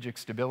strategic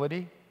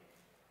stability,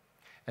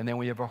 and then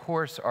we have a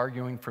horse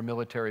arguing for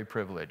military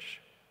privilege.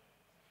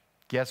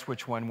 Guess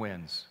which one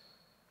wins?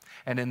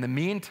 And in the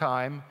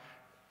meantime,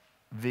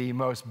 the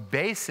most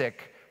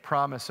basic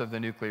promise of the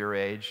nuclear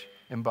age,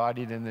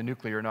 embodied in the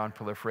Nuclear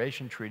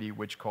Non-Proliferation Treaty,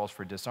 which calls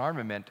for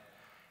disarmament,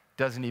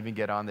 doesn't even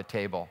get on the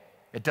table.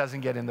 It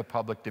doesn't get in the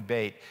public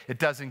debate. It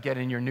doesn't get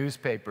in your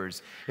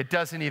newspapers. It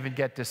doesn't even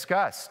get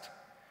discussed.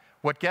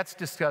 What gets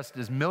discussed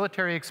is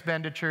military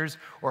expenditures,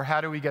 or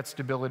how do we get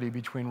stability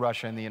between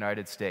Russia and the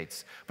United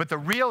States. But the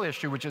real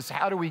issue, which is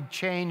how do we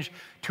change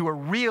to a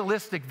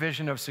realistic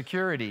vision of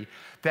security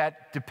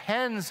that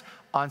depends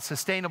on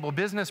sustainable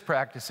business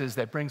practices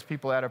that brings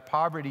people out of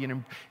poverty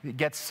and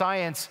gets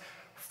science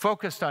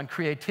focused on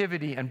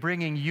creativity and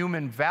bringing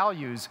human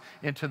values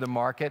into the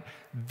market,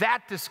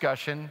 that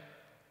discussion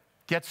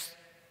gets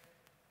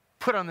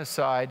put on the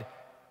side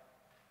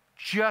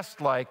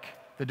just like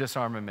the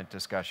disarmament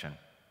discussion.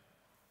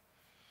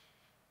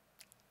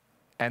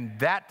 And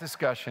that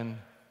discussion,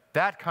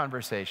 that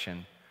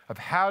conversation of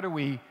how do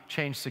we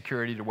change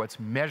security to what's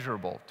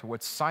measurable, to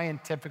what's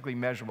scientifically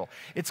measurable,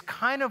 it's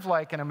kind of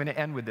like, and I'm going to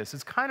end with this,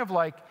 it's kind of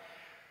like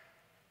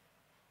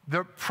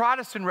the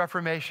Protestant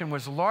Reformation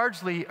was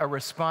largely a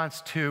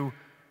response to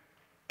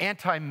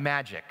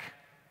anti-magic.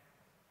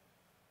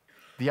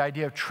 The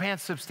idea of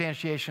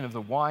transubstantiation of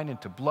the wine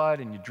into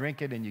blood, and you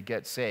drink it and you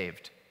get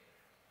saved.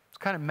 It's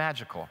kind of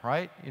magical,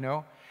 right?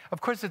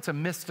 Of course, it's a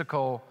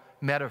mystical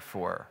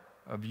metaphor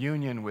of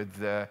union with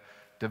the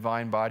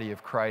divine body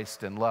of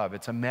Christ and love.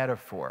 It's a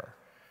metaphor.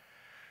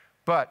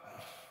 But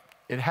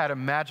it had a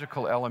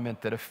magical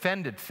element that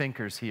offended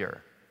thinkers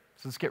here.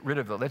 So let's get rid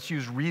of it. Let's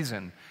use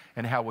reason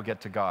and how we'll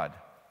get to God.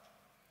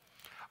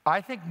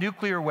 I think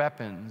nuclear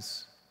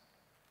weapons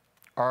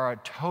are a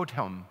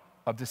totem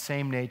of the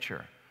same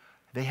nature.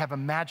 They have a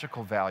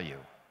magical value.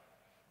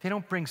 They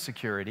don't bring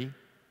security.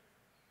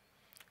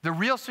 The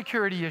real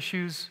security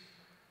issues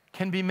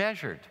can be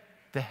measured.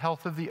 The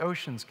health of the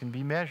oceans can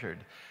be measured.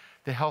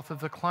 The health of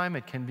the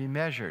climate can be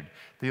measured.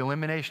 The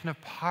elimination of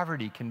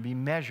poverty can be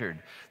measured.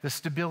 The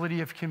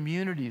stability of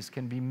communities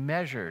can be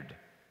measured.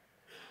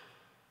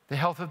 The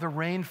health of the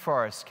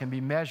rainforests can be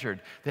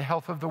measured. The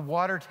health of the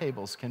water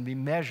tables can be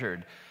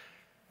measured.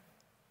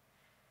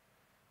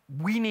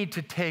 We need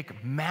to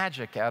take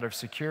magic out of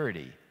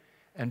security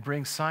and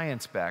bring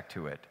science back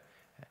to it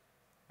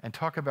and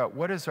talk about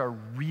what is our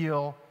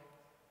real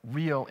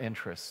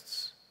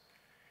interests.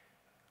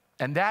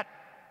 And that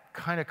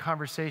kind of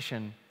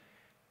conversation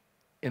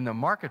in the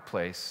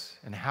marketplace,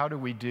 and how do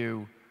we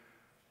do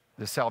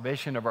the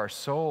salvation of our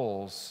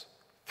souls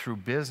through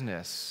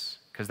business,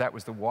 because that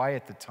was the why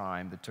at the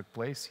time that took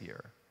place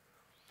here,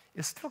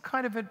 is still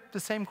kind of the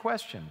same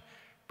question.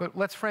 But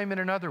let's frame it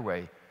another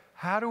way.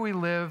 How do we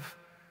live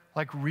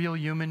like real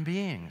human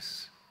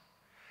beings?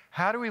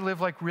 How do we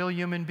live like real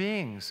human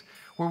beings,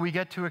 where we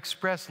get to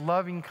express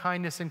loving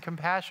kindness and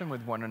compassion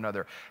with one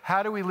another?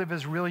 How do we live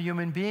as real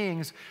human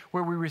beings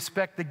where we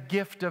respect the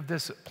gift of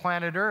this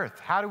planet Earth?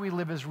 How do we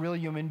live as real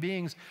human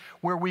beings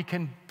where we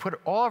can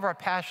put all of our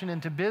passion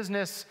into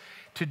business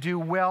to do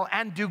well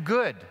and do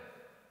good?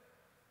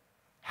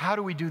 How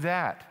do we do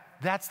that?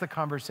 That's the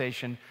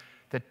conversation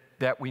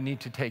that we need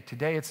to take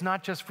today. It's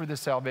not just for the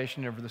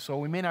salvation of the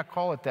soul. We may not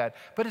call it that,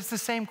 but it's the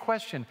same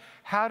question.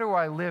 How do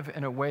I live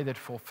in a way that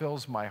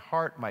fulfills my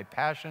heart, my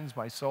passions,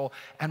 my soul,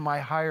 and my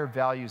higher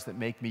values that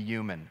make me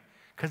human?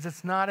 Because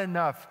it's not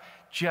enough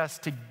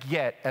just to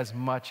get as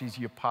much as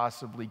you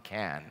possibly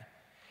can.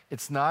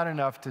 It's not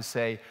enough to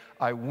say,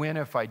 I win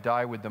if I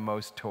die with the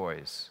most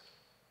toys.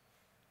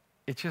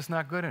 It's just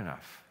not good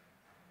enough.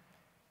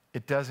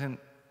 It doesn't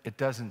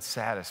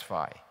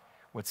satisfy.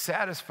 What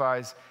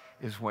satisfies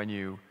is when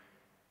you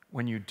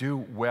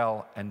do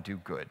well and do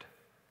good,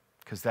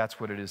 because that's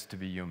what it is to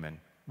be human.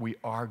 We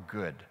are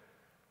good.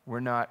 We're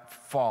not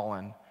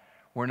fallen.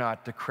 We're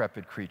not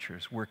decrepit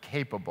creatures. We're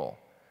capable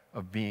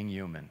of being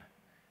human.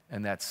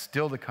 And that's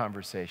still the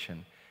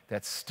conversation.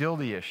 That's still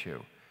the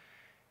issue.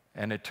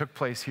 And it took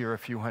place here a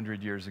few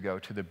hundred years ago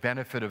to the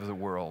benefit of the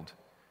world.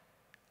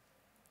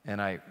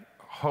 And I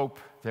hope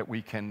that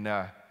we can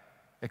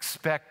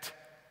expect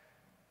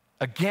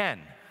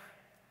again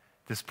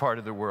this part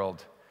of the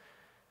world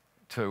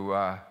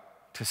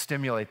to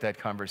stimulate that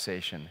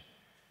conversation,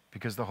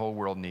 because the whole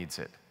world needs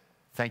it.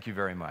 Thank you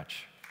very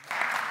much.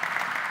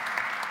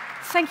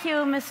 Thank you,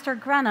 Mr.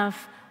 Granoff.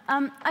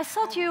 I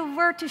thought you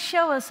were to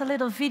show us a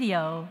little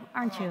video,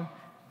 aren't you?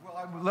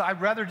 Well, I'd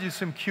rather do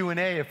some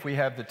Q&A if we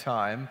have the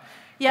time.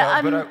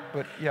 Yeah,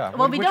 but yeah.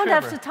 Well, we don't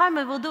have the time,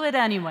 but we'll do it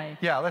anyway.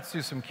 Yeah, let's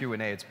do some Q&A.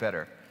 It's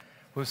better.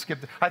 We'll skip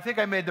I think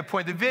I made the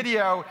point. The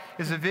video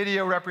is a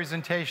video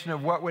representation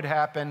of what would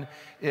happen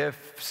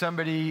if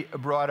somebody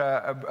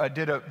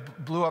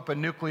blew up a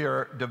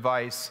nuclear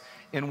device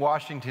in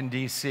Washington,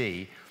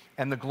 D.C.,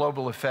 and the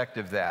global effect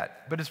of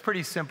that. But it's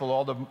pretty simple.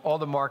 All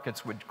the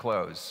markets would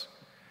close,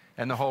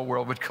 and the whole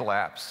world would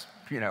collapse.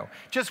 You know,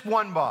 just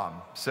one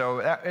bomb.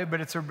 So,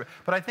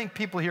 but I think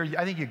people here,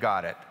 I think you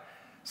got it.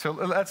 So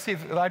let's see.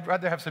 I'd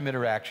rather have some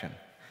interaction.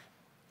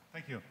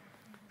 Thank you.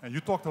 You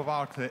talked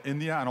about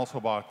India and also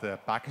about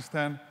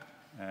Pakistan,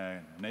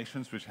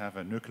 nations which have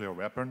a nuclear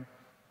weapon.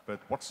 But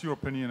what's your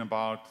opinion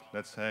about,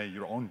 let's say,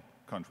 your own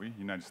country,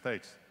 United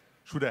States?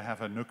 Should they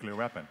have a nuclear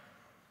weapon?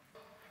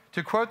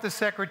 To quote the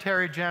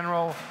Secretary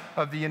General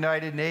of the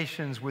United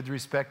Nations with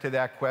respect to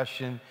that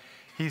question,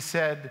 he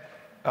said,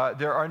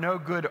 there are no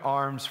good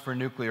arms for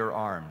nuclear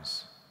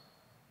arms.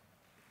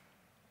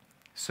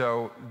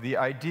 So the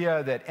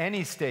idea that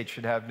any state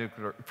should have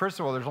nuclear, first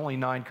of all, there's only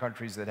 9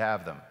 countries that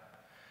have them.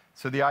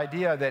 So the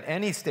idea that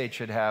any state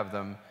should have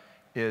them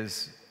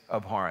is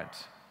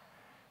abhorrent,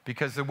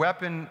 because the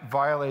weapon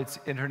violates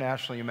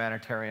international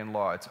humanitarian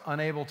law. It's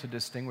unable to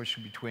distinguish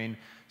between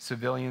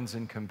civilians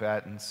and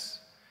combatants.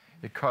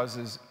 It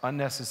causes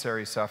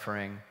unnecessary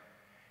suffering,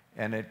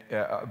 and it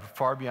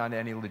far beyond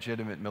any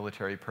legitimate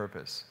military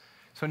purpose.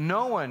 So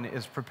no one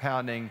is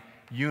propounding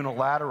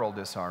unilateral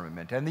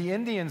disarmament. And the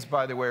Indians,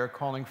 by the way, are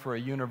calling for a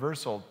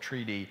universal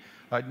treaty,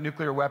 a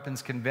nuclear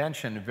weapons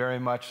convention, very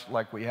much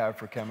like we have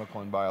for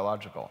chemical and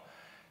biological.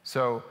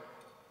 So,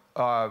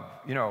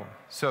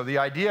 so the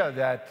idea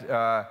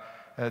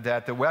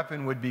that the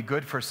weapon would be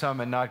good for some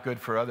and not good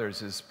for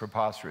others is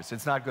preposterous.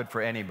 It's not good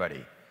for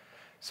anybody.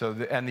 So,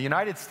 and the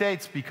United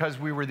States, because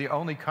we were the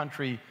only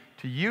country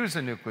to use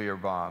a nuclear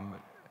bomb,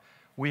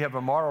 we have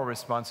a moral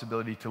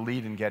responsibility to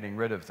lead in getting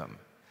rid of them.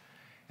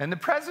 And the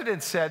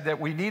president said that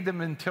we need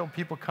them until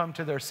people come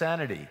to their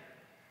sanity.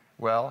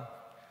 Well,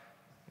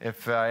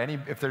 if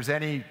there's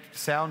any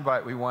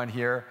soundbite we want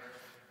here,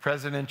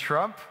 President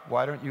Trump,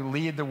 why don't you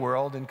lead the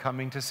world in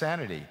coming to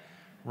sanity?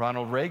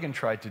 Ronald Reagan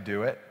tried to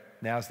do it.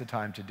 Now's the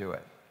time to do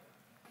it.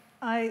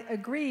 I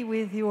agree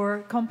with your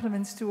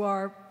compliments to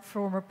our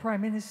former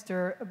Prime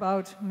Minister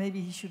about maybe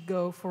he should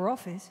go for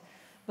office.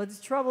 But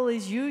the trouble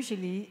is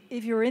usually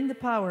if you're in the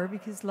power,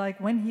 because like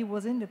when he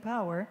was in the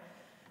power,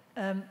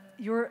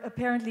 you're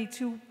apparently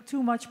too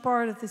much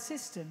part of the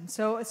system.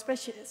 So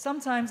especially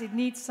sometimes it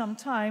needs some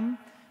time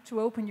to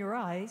open your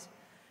eyes,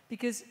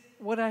 because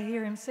what I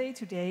hear him say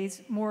today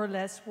is more or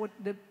less what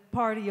the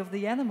Party of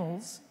the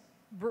Animals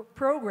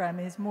program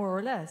is, more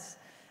or less.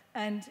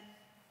 And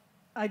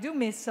I do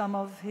miss some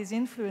of his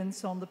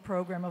influence on the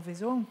program of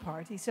his own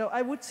party. So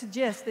I would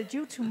suggest that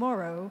you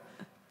tomorrow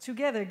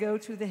together go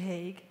to The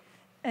Hague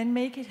and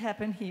make it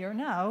happen here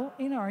now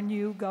in our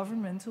new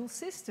governmental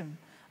system.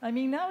 I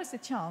mean, now is the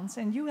chance,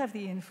 and you have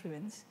the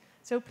influence.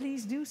 So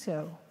please do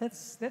so.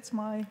 That's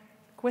my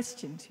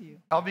question to you.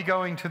 I'll be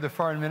going to the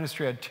foreign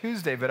ministry on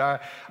Tuesday, but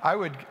I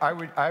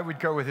would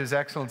go with His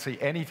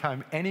Excellency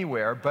anytime,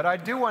 anywhere. But I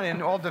do want to,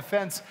 in all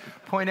defense,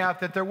 point out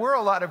that there were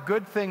a lot of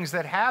good things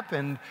that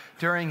happened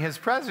during his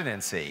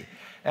presidency.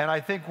 And I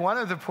think one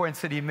of the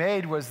points that he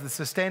made was the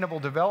Sustainable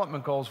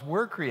Development Goals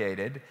were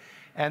created,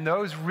 and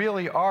those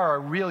really are a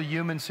real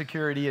human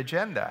security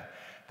agenda.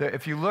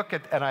 If you look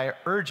at, and I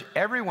urge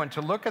everyone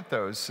to look at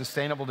those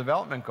Sustainable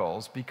Development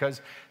Goals,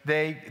 because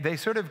they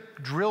sort of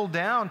drill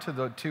down to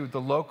the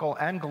local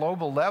and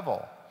global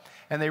level.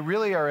 And they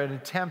really are an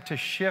attempt to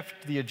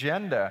shift the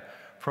agenda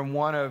from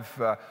one of,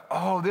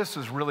 oh, this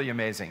is really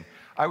amazing.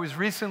 I was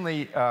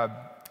recently,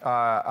 I'm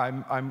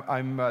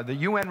the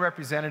UN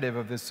representative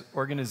of this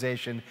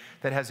organization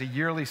that has a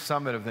yearly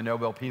summit of the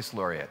Nobel Peace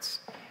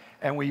Laureates.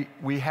 And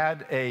we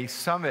had a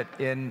summit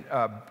in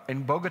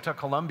Bogota,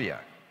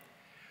 Colombia,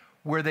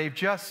 where they've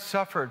just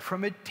suffered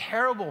from a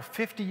terrible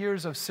 50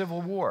 years of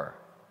civil war.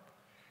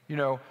 You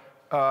know,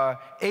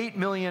 8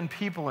 million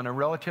people in a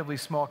relatively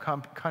small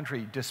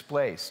country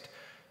displaced,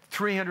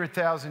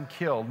 300,000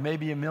 killed,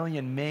 maybe 1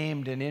 million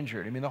maimed and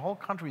injured. I mean, the whole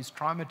country's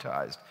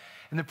traumatized.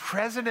 And the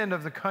president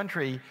of the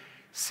country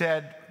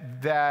said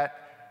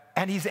that,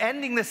 and he's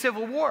ending the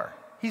civil war.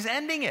 He's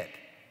ending it.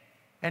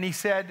 And he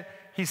said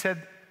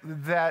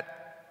that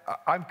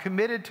I'm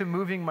committed to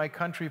moving my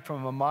country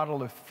from a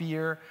model of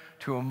fear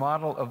to a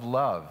model of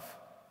love.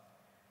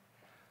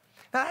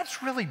 Now,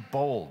 that's really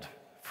bold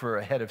for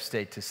a head of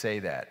state to say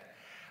that.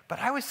 But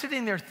I was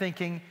sitting there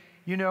thinking,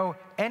 you know,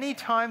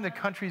 anytime the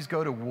countries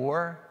go to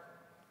war,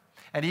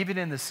 and even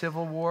in the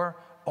Civil War,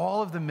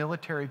 all of the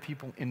military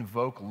people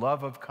invoke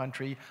love of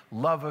country,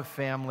 love of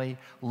family,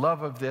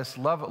 love of this,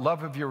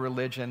 love of your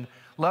religion,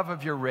 love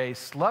of your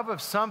race, love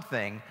of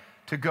something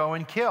to go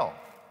and kill.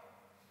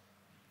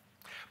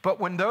 But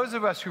when those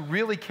of us who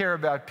really care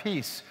about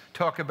peace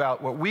talk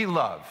about what we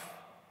love,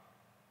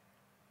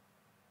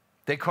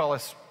 they call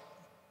us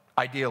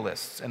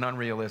idealists and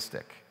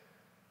unrealistic.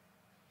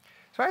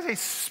 So I say,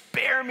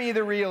 spare me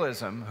the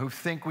realism who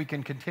think we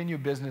can continue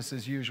business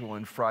as usual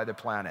and fry the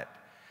planet.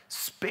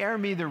 Spare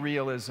me the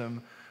realism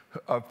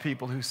of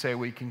people who say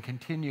we can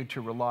continue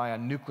to rely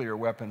on nuclear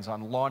weapons,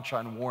 on launch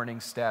on warning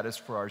status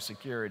for our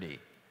security.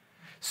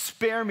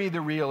 Spare me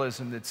the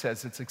realism that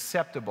says it's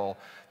acceptable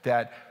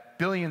that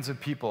billions of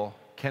people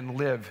can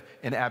live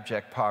in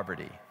abject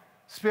poverty.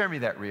 Spare me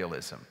that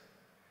realism.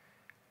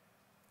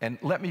 And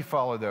let me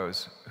follow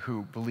those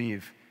who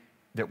believe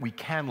that we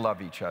can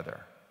love each other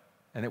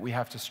and that we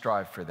have to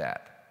strive for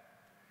that.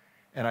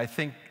 And I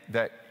think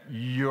that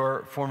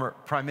your former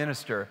prime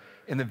minister,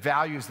 in the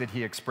values that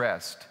he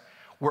expressed,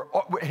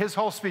 his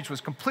whole speech was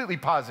completely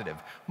positive.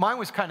 Mine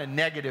was kind of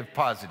negative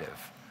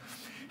positive.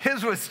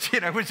 His was,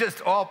 you know, it was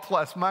just all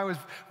plus. Mine was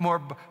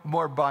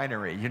more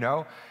binary, you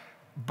know.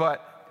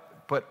 But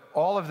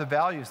all of the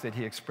values that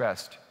he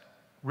expressed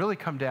really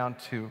come down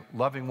to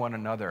loving one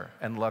another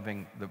and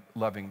loving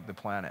the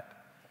planet.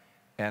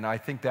 And I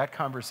think that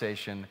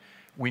conversation,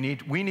 I'm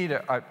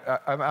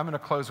going to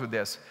close with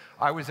this.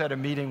 I was at a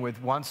meeting with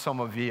Juan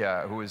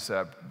Somovia, who was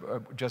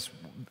just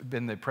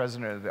been the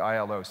president of the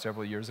ILO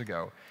several years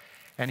ago.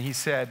 And he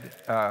said,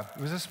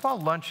 it was a small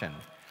luncheon.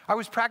 I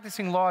was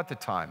practicing law at the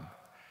time.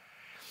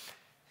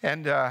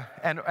 And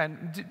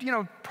you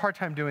know,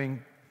 part-time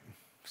doing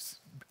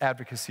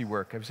advocacy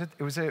work.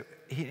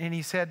 And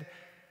he said,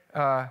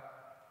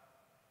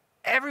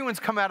 everyone's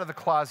come out of the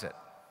closet,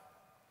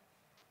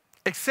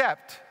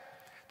 except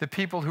the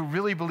people who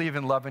really believe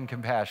in love and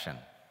compassion.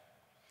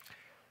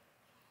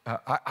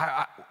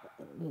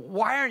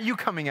 Why aren't you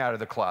coming out of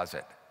the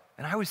closet?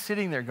 And I was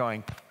sitting there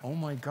going, oh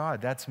my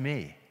God, that's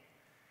me.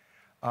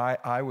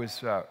 I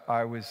was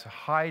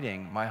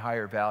hiding my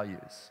higher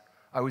values.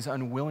 I was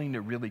unwilling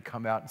to really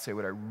come out and say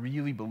what I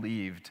really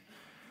believed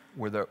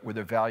were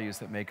the values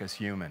that make us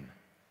human.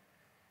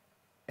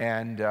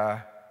 And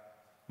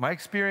my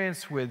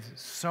experience with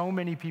so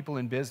many people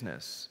in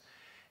business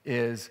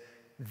is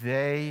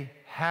they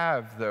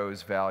have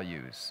those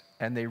values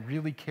and they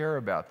really care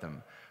about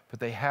them, but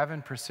they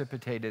haven't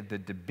precipitated the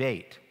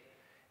debate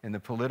in the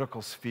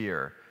political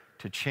sphere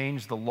to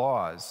change the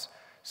laws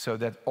so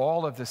that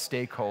all of the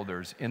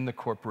stakeholders in the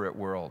corporate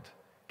world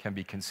can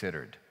be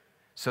considered,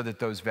 so that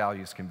those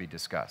values can be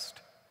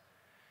discussed.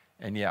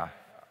 And yeah,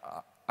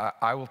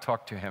 I will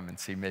talk to him and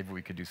see maybe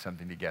we could do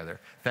something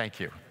together. Thank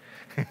you.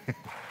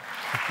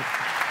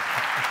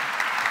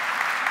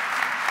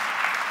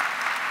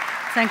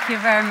 Thank you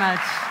very much.